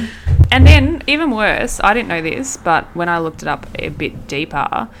 And then, even worse, I didn't know this, but when I looked it up a bit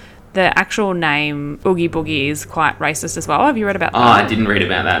deeper, the actual name Oogie Boogie is quite racist as well. Have you read about that? Oh, I didn't read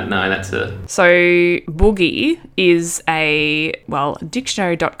about that. No, that's So, boogie is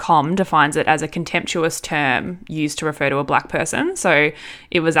dictionary.com defines it as a contemptuous term used to refer to a black person. So,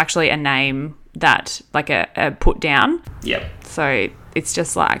 it was actually a name that, like a put down. Yep. So, it's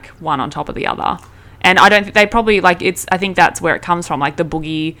just like one on top of the other. And I don't think they probably I think that's where it comes from. Like the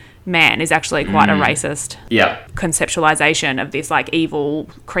boogey man is actually quite a racist conceptualization of this like evil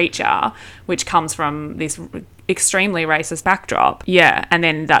creature, which comes from this extremely racist backdrop. Yeah. And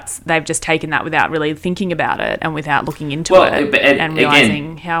then they've just taken that without really thinking about it and without looking into it and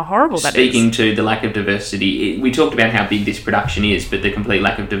realizing how horrible that is. Speaking to the lack of diversity, we talked about how big this production is, but the complete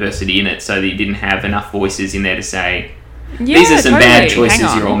lack of diversity in it, so that you didn't have enough voices in there to say, these are some bad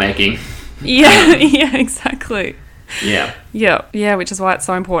choices you're all making. Yeah, exactly. Yeah, which is why it's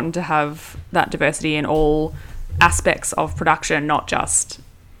so important to have that diversity in all aspects of production, not just,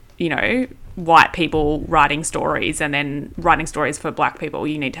 white people writing stories and then writing stories for black people.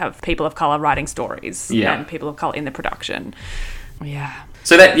 You need to have people of colour writing stories and people of colour in the production. Yeah.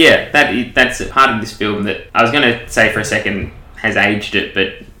 So that's a part of this film that I was going to say for a second has aged it,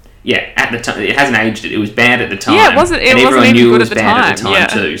 but at the time it hasn't aged it. It was bad at the time. Yeah, it wasn't even good at the time. At the time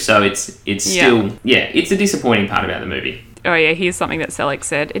too. So it's still it's a disappointing part about the movie. Oh yeah, here's something that Selick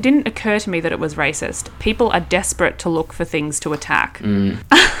said. It didn't occur to me that it was racist. People are desperate to look for things to attack.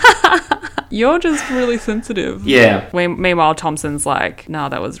 You're just really sensitive. Yeah. Meanwhile, Thompson's like, no,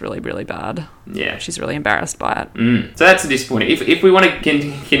 that was really, really bad. Yeah. She's really embarrassed by it. So that's disappointing. If we want to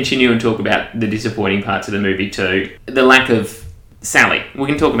continue and talk about the disappointing parts of the movie too, the lack of Sally. We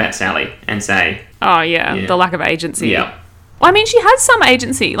can talk about Sally and say... Oh, yeah. The lack of agency. Yeah. Well, I mean, she has some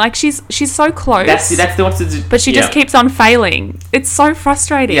agency. Like, she's so close. But she just keeps on failing. It's so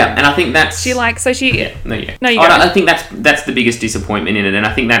frustrating. Yeah, and I think that's... No, you go. I think that's the biggest disappointment in it, and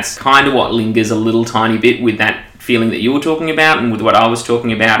I think that's kind of what lingers a little tiny bit with that feeling that you were talking about and with what I was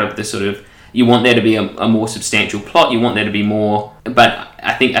talking about of the sort of... You want there to be a more substantial plot. You want there to be more... But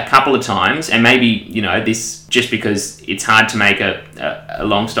I think a couple of times, and maybe, this just because it's hard to make a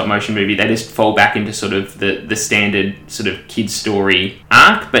long stop motion movie, they just fall back into sort of the standard sort of kids story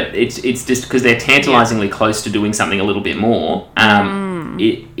arc. But it's just because they're tantalizingly close to doing something a little bit more.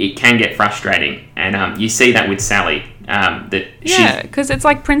 It can get frustrating, and you see that with Sally. Because it's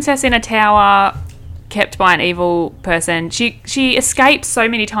like Princess in a Tower... kept by an evil person. She escapes so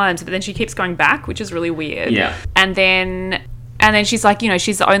many times, but then she keeps going back, which is really weird. Yeah. And then she's like,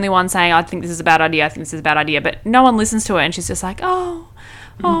 she's the only one saying, I think this is a bad idea, but no one listens to her, and she's just like, oh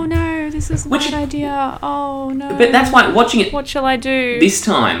no, this is a bad idea. Oh no. But that's why watching it... What shall I do? This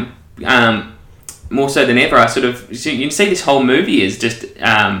time, more so than ever, you can see this whole movie is just,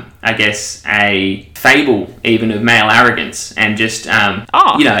 I guess, a fable even of male arrogance and just,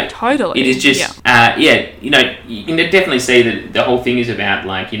 totally. It is just, you can definitely see that the whole thing is about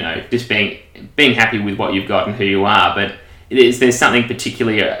just being happy with what you've got and who you are, but there's something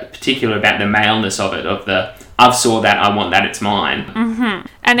particular about the maleness of it, of the I've saw that, I want that, it's mine. Mm-hmm.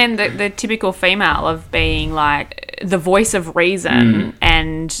 And then the typical female of being like the voice of reason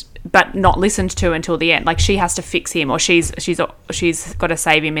and but not listened to until the end. Like, she has to fix him, or she's got to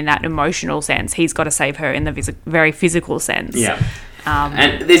save him in that emotional sense. He's got to save her in the very physical sense. Yeah.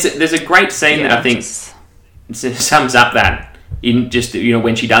 And there's a great scene that I think sums up that, in just, you know,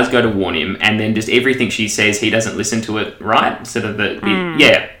 when she does go to warn him, and then just everything she says, he doesn't listen to it, right? Sort of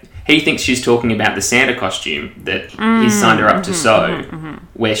he thinks she's talking about the Santa costume that he signed her up to sew,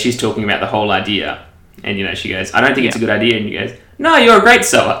 where she's talking about the whole idea. And, you know, she goes, I don't think it's a good idea. And he goes, no, you're a great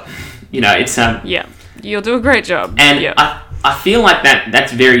sewer. You know, it's... yeah, you'll do a great job. And I feel like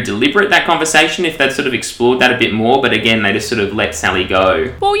that's very deliberate, that conversation, if they'd sort of explored that a bit more. But again, they just sort of let Sally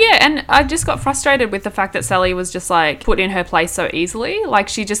go. Well, yeah, and I just got frustrated with the fact that Sally was just, like, put in her place so easily. Like,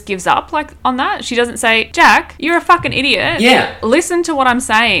 she just gives up, like, on that. She doesn't say, Jack, you're a fucking idiot. Yeah. Listen to what I'm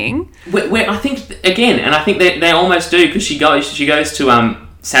saying. Where I think, again, and I think they almost do, because she goes to...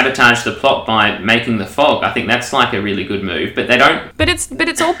 sabotage the plot by making the fog. I think that's like a really good move, but they don't. But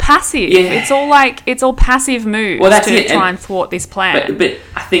it's all passive. Yeah. It's all passive moves to try and thwart this plan. But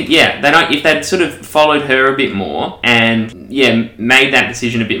I think they don't. If they'd sort of followed her a bit more and made that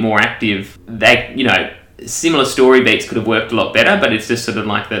decision a bit more active, they, you know, similar story beats could have worked a lot better. But it's just sort of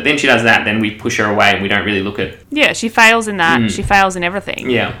like then she does that, then we push her away and we don't really look at. Yeah, she fails in that. She fails in everything.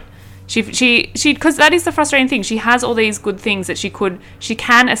 Yeah. She because that is the frustrating thing. She has all these good things that she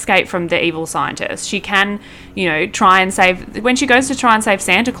can escape from the evil scientist. She can, you know, try and save. When she goes to try and save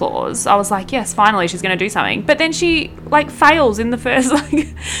Santa Claus, I was like, yes, finally she's going to do something. But then she, like, fails in the first,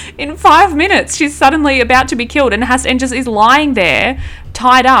 like, in 5 minutes. She's suddenly about to be killed and just is lying there,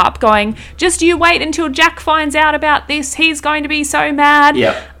 tied up, going, just you wait until Jack finds out about this. He's going to be so mad.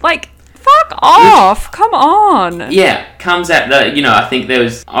 Yeah. Like, fuck off. Come on. Yeah, comes at the, you know, I think there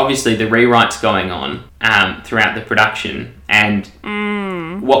was obviously the rewrites going on throughout the production, and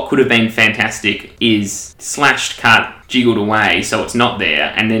what could have been fantastic is slashed, cut, jiggled away so it's not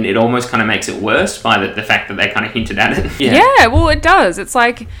there, and then it almost kind of makes it worse by the fact that they kind of hinted at it. Yeah, well, it does. It's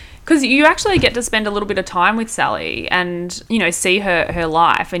like... Because you actually get to spend a little bit of time with Sally and, you know, see her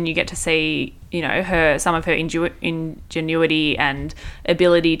life, and you get to see, you know, some of her ingenuity and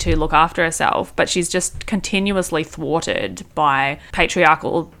ability to look after herself, but she's just continuously thwarted by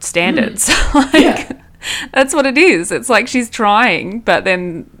patriarchal standards. That's what it is. It's like she's trying, but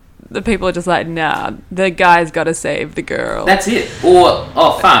then the people are just like, nah, the guy's got to save the girl. That's it. Or,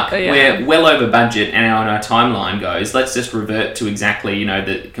 oh, fuck, we're well over budget and our timeline goes, let's just revert to exactly, you know,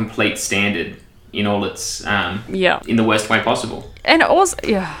 the complete standard in all its, in the worst way possible. And also,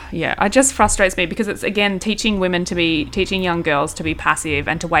 it just frustrates me because it's, again, teaching young girls to be passive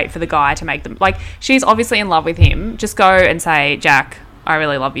and to wait for the guy to make them, like, she's obviously in love with him. Just go and say, Jack, I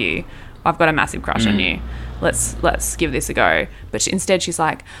really love you. I've got a massive crush on you. Let's give this a go. But instead she's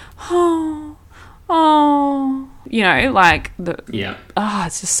like, oh, you know, like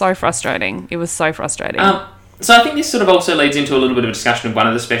it's just so frustrating. It was so frustrating. So I think this sort of also leads into a little bit of a discussion of one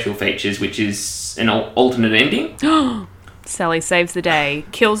of the special features, which is an alternate ending. Sally saves the day,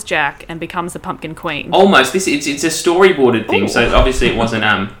 kills Jack, and becomes the Pumpkin Queen. Almost. It's a storyboarded thing, so obviously it wasn't,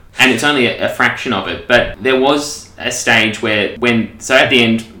 and it's only a fraction of it, but there was a stage where at the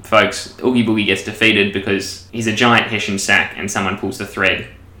end, folks, Oogie Boogie gets defeated because he's a giant Hessian sack and someone pulls the thread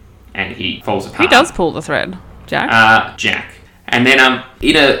and he falls apart. Who does pull the thread? Jack? Jack. And then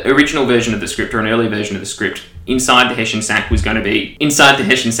in an original version of the script, or an early version of the script, inside the Hessian sack was going to be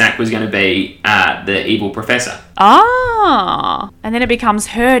the evil professor. Ah! And then it becomes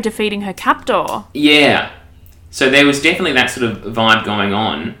her defeating her captor. Yeah. So there was definitely that sort of vibe going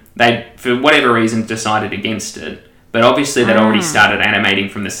on. They, for whatever reason, decided against it. But obviously they'd already started animating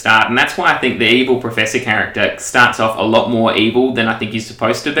from the start, and that's why I think the evil professor character starts off a lot more evil than I think he's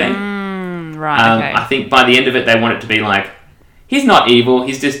supposed to be. Right, okay. I think by the end of it, they want it to be like, he's not evil,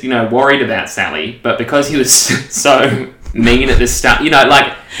 he's just, you know, worried about Sally, but because he was so mean at the start, you know,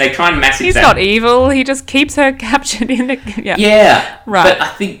 like, they try and massage He's not evil, he just keeps her captured in the... Yeah. Right. But I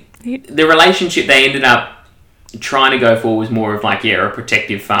think the relationship they ended up trying to go for was more of like, a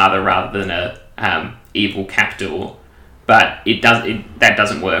protective father rather than a evil captor. But that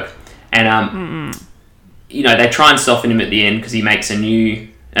doesn't work, and you know, they try and soften him at the end because he makes a new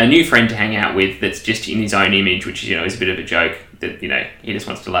friend to hang out with that's just in his own image, which, you know, is a bit of a joke that, you know, he just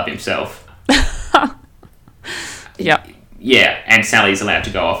wants to love himself. Yeah, and Sally's allowed to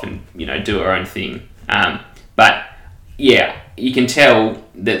go off and, you know, do her own thing. But yeah, you can tell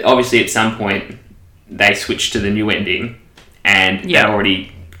that obviously at some point they switched to the new ending, and they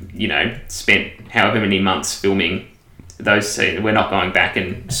already, you know, spent however many months filming those scenes. We're not going back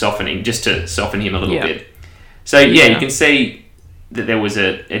and softening just to soften him a little bit. So you can see that there was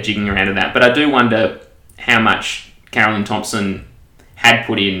a jigging around of that. But I do wonder how much Carolyn Thompson had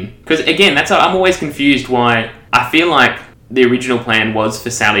put in, because again, I'm always confused why. I feel like the original plan was for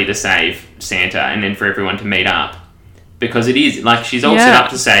Sally to save Santa and then for everyone to meet up, because it is like she's all set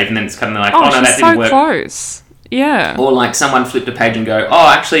up to save, and then it's kind of like, oh no, that didn't work. Close. Yeah. Or like someone flipped a page and go, oh,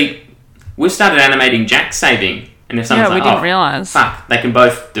 actually, we've started animating Jack saving, and if someone's like, didn't realise. Fuck, they can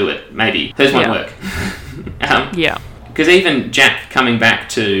both do it. Maybe hers won't work. Yeah. Because even Jack coming back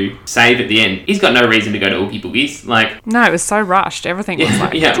to save at the end, he's got no reason to go to Oogie Boogies. Like, no, it was so rushed. Everything was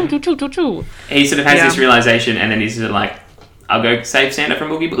like, choo. He sort of has this realization, and then he's sort of like, I'll go save Santa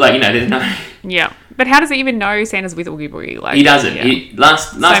from Oogie Boogie. Like, there's no... Yeah. But how does he even know Santa's with Oogie Boogie? Like, he doesn't. Yeah.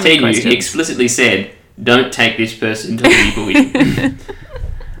 Last scene, he explicitly said, don't take this person to Oogie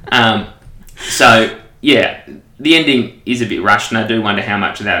Boogie. So, yeah, the ending is a bit rushed, and I do wonder how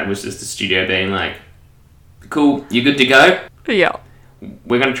much of that was just the studio being like, cool, you're good to go. Yeah.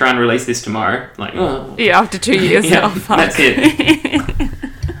 We're going to try and release this tomorrow. Like, oh. Yeah, after 2 years. Yeah, that's it.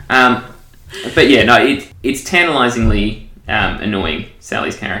 But yeah, no, it's tantalisingly annoying,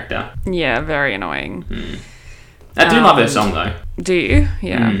 Sally's character. Yeah, very annoying. I do love her song, though. Do you?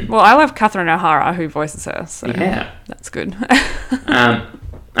 Yeah. Well, I love Catherine O'Hara, who voices her, so yeah, that's good. I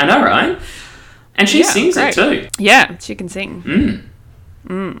know, right? And she sings it too. Yeah, she can sing.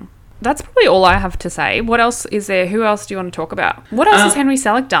 That's probably all I have to say. What else is there? Who else do you want to talk about? What else has Henry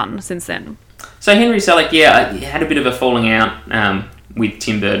Selick done since then? So Henry Selick, he had a bit of a falling out with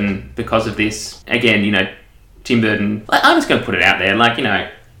Tim Burton because of this. Again, Tim Burton, I'm just going to put it out there,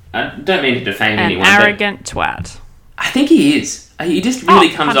 I don't mean to defame anyone. An arrogant twat. I think he is. He just really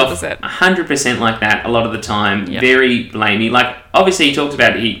comes 100%. Off 100% like that a lot of the time. Yep. Very blamey. Like, obviously he talked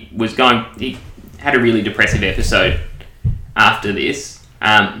about he had a really depressive episode after this.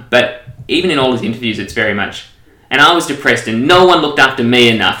 But even in all his interviews, it's very much, and I was depressed and no one looked after me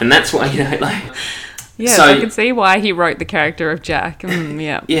enough, and that's why, Yeah, so I can see why he wrote the character of Jack.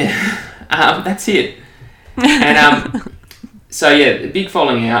 Yeah. Yeah, that's it. And so yeah, the big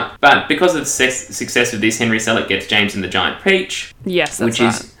falling out, but because of the success of this, Henry Selick gets James and the Giant Peach. Yes, that's which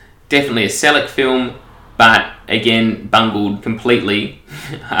is definitely a Selick film, but again, bungled completely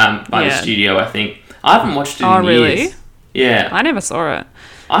by the studio, I think. I haven't watched it in years. Yeah. I never saw it.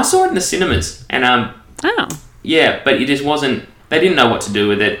 I saw it in the cinemas, and yeah, but it just wasn't, they didn't know what to do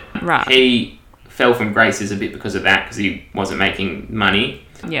with it. Right. He fell from graces a bit because of that, because he wasn't making money.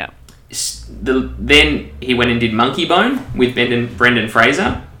 Yeah. Then he went and did Monkey Bone with Brendan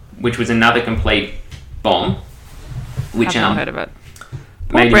Fraser, which was another complete bomb. Which I've not heard of it.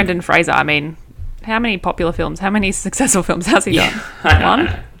 Poor Brendan Fraser. I mean, how many popular films, how many successful films has he done? I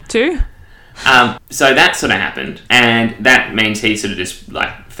know. 2? So that sort of happened, and that means he sort of just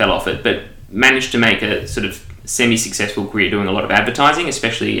fell off it, but managed to make a sort of semi-successful career doing a lot of advertising,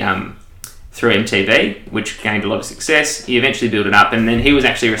 especially through MTV, which gained a lot of success. He eventually built it up, and then he was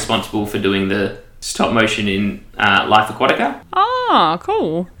actually responsible for doing the stop motion in Life Aquatica. Oh,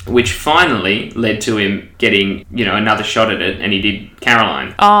 cool. Which finally led to him getting, another shot at it, and he did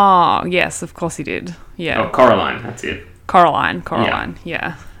Caroline. Oh, yes, of course he did. Yeah. Oh, Coraline, that's it. Coraline,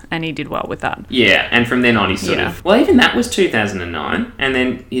 yeah. And he did well with that. Yeah, and from then on he's sort of... Well, even that was 2009, and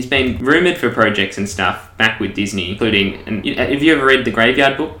then he's been rumoured for projects and stuff back with Disney, including... have you ever read The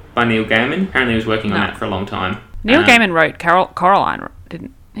Graveyard Book by Neil Gaiman? Apparently he was working on that for a long time. Neil Gaiman wrote Coraline,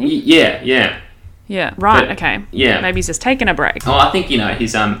 didn't he? Yeah. Yeah, right, but, okay. Yeah. Maybe he's just taking a break. Oh, I think,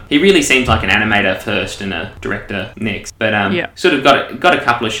 he's he really seems like an animator first and a director next. But sort of got a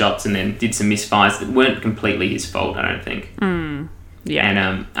couple of shots and then did some misfires that weren't completely his fault, I don't think. Yeah.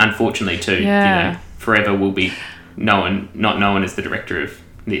 And unfortunately too, forever will be not known as the director of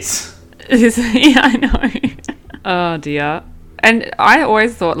this. Yeah, I know. Oh dear. And I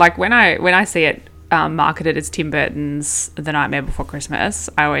always thought, when I see it marketed as Tim Burton's The Nightmare Before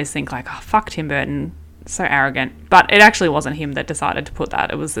Christmas, I always think oh, fuck Tim Burton, so arrogant. But it actually wasn't him that decided to put that,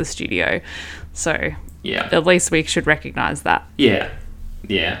 it was the studio. So yeah, at least we should recognise that. Yeah.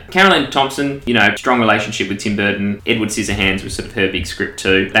 Caroline Thompson, strong relationship with Tim Burton. Edward Scissorhands was sort of her big script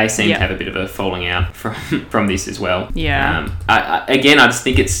too. They seem to have a bit of a falling out from this as well. Yeah. I just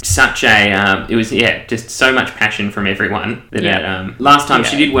think it's such a... it was, just so much passion from everyone. That last time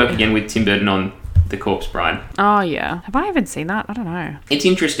she did work again with Tim Burton on The Corpse Bride. Oh, yeah. Have I even seen that? I don't know. It's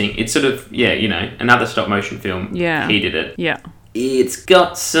interesting. It's sort of, another stop motion film. Yeah. He did it. Yeah. It's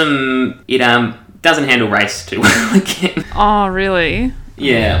got some... It doesn't handle race too well again. Oh, really?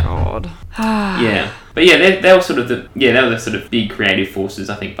 Yeah. Oh, God. Yeah. But yeah, they were sort of they were the sort of big creative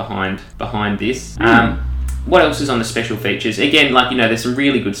forces, I think, behind this. What else is on the special features? Again, there's some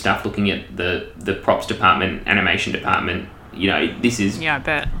really good stuff looking at the props department, animation department. This is I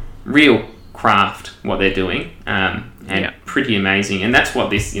bet. real craft what they're doing. and pretty amazing. And that's what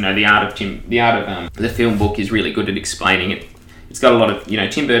this, the art of the film book is really good at explaining it. It's got a lot of,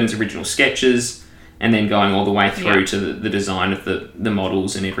 Tim Burton's original sketches, and then going all the way through to the design of the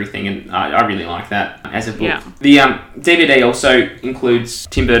models and everything. And I really like that as a book. Yeah. The DVD also includes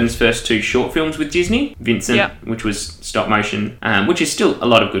Tim Burton's first 2 short films with Disney. Vincent, which was stop motion, which is still a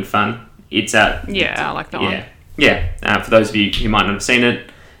lot of good fun. It's I like that one. Yeah. For those of you who might not have seen it,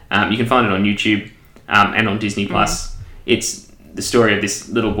 you can find it on YouTube and on Disney Plus. It's the story of this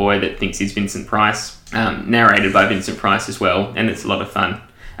little boy that thinks he's Vincent Price, narrated by Vincent Price as well, and it's a lot of fun.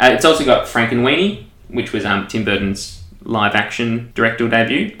 It's also got Frankenweenie, which was Tim Burton's live-action directorial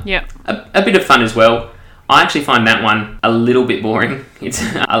debut. Yeah. A bit of fun as well. I actually find that one a little bit boring. It's a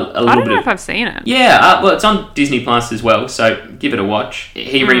little I don't know if I've seen it. Yeah, well, it's on Disney Plus as well, so give it a watch.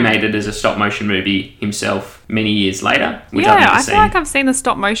 He remade it as a stop-motion movie himself many years later, which I've never seen. I feel like I've seen the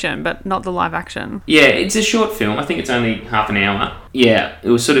stop-motion, but not the live-action. Yeah, it's a short film. I think it's only half an hour. Yeah, it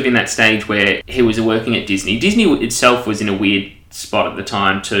was sort of in that stage where he was working at Disney. Disney itself was in a weird spot at the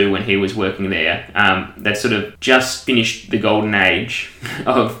time too when he was working there. They sort of just finished the golden age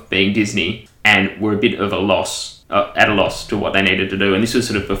of being Disney and were a bit of at a loss to what they needed to do. And this was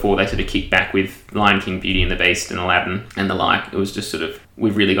sort of before they sort of kicked back with Lion King, Beauty and the Beast and Aladdin and the like. It was just sort of,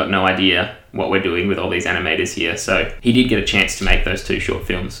 we've really got no idea what we're doing with all these animators here. So he did get a chance to make those 2 short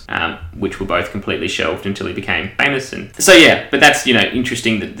films, which were both completely shelved until he became famous. And so but that's,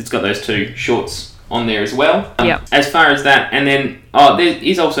 interesting that it's got those 2 shorts on there as well. As far as that, and then there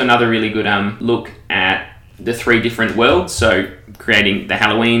is also another really good look at the 3 different worlds. So creating the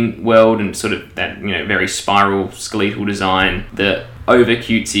Halloween world and sort of that very spiral skeletal design, the over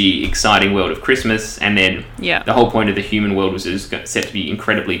cutesy exciting world of Christmas, and then the whole point of the human world was set to be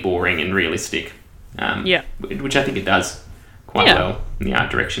incredibly boring and realistic. Which I think it does quite well. And the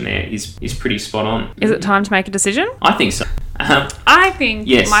art direction there is pretty spot on. Is it time to make a decision? I think so. I think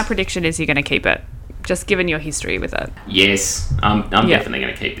my prediction is you're going to keep it, just given your history with it. Yes, I'm definitely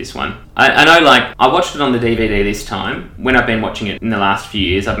going to keep this one. I know, I watched it on the DVD this time. When I've been watching it in the last few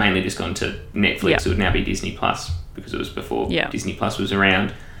years, I've mainly just gone to Netflix. It would now be Disney Plus, because it was before Disney Plus was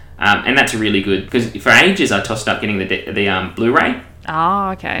around. And that's a really good, because for ages I tossed up getting the Blu-ray. Oh,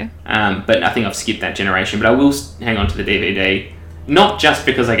 okay. But I think I've skipped that generation. But I will hang on to the DVD, not just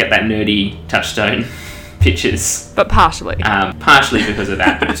because I get that nerdy Touchstone pictures, but partially because of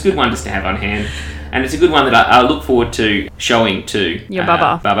that. But it's a good one just to have on hand, and it's a good one that I look forward to showing to your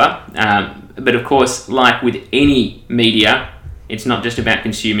Bubba. But of course, like with any media, it's not just about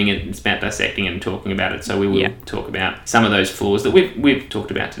consuming it; it's about dissecting it and talking about it. So we will talk about some of those flaws that we've talked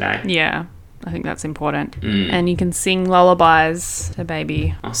about today. Yeah, I think that's important. And you can sing lullabies to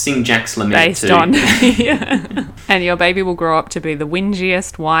baby. I'll sing Jack's Lament based too. on. And your baby will grow up to be the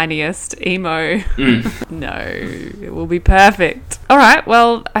whingiest, whiniest emo. No, it will be perfect. All right,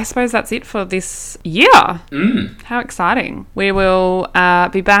 well, I suppose that's it for this year. How exciting. We will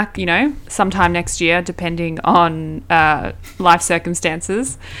be back, sometime next year, depending on life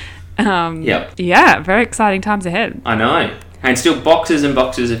circumstances. Yeah, very exciting times ahead. I know. And still boxes and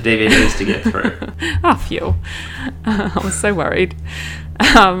boxes of DVDs to get through. Phew. I was so worried.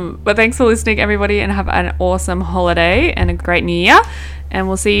 But thanks for listening, everybody, and have an awesome holiday and a great new year. And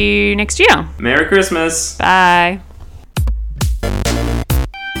we'll see you next year. Merry Christmas. Bye.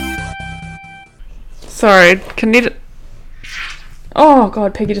 Sorry, Oh,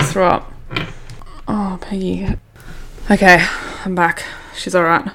 God, Peggy just threw up. Oh, Peggy. Okay, I'm back. She's all right.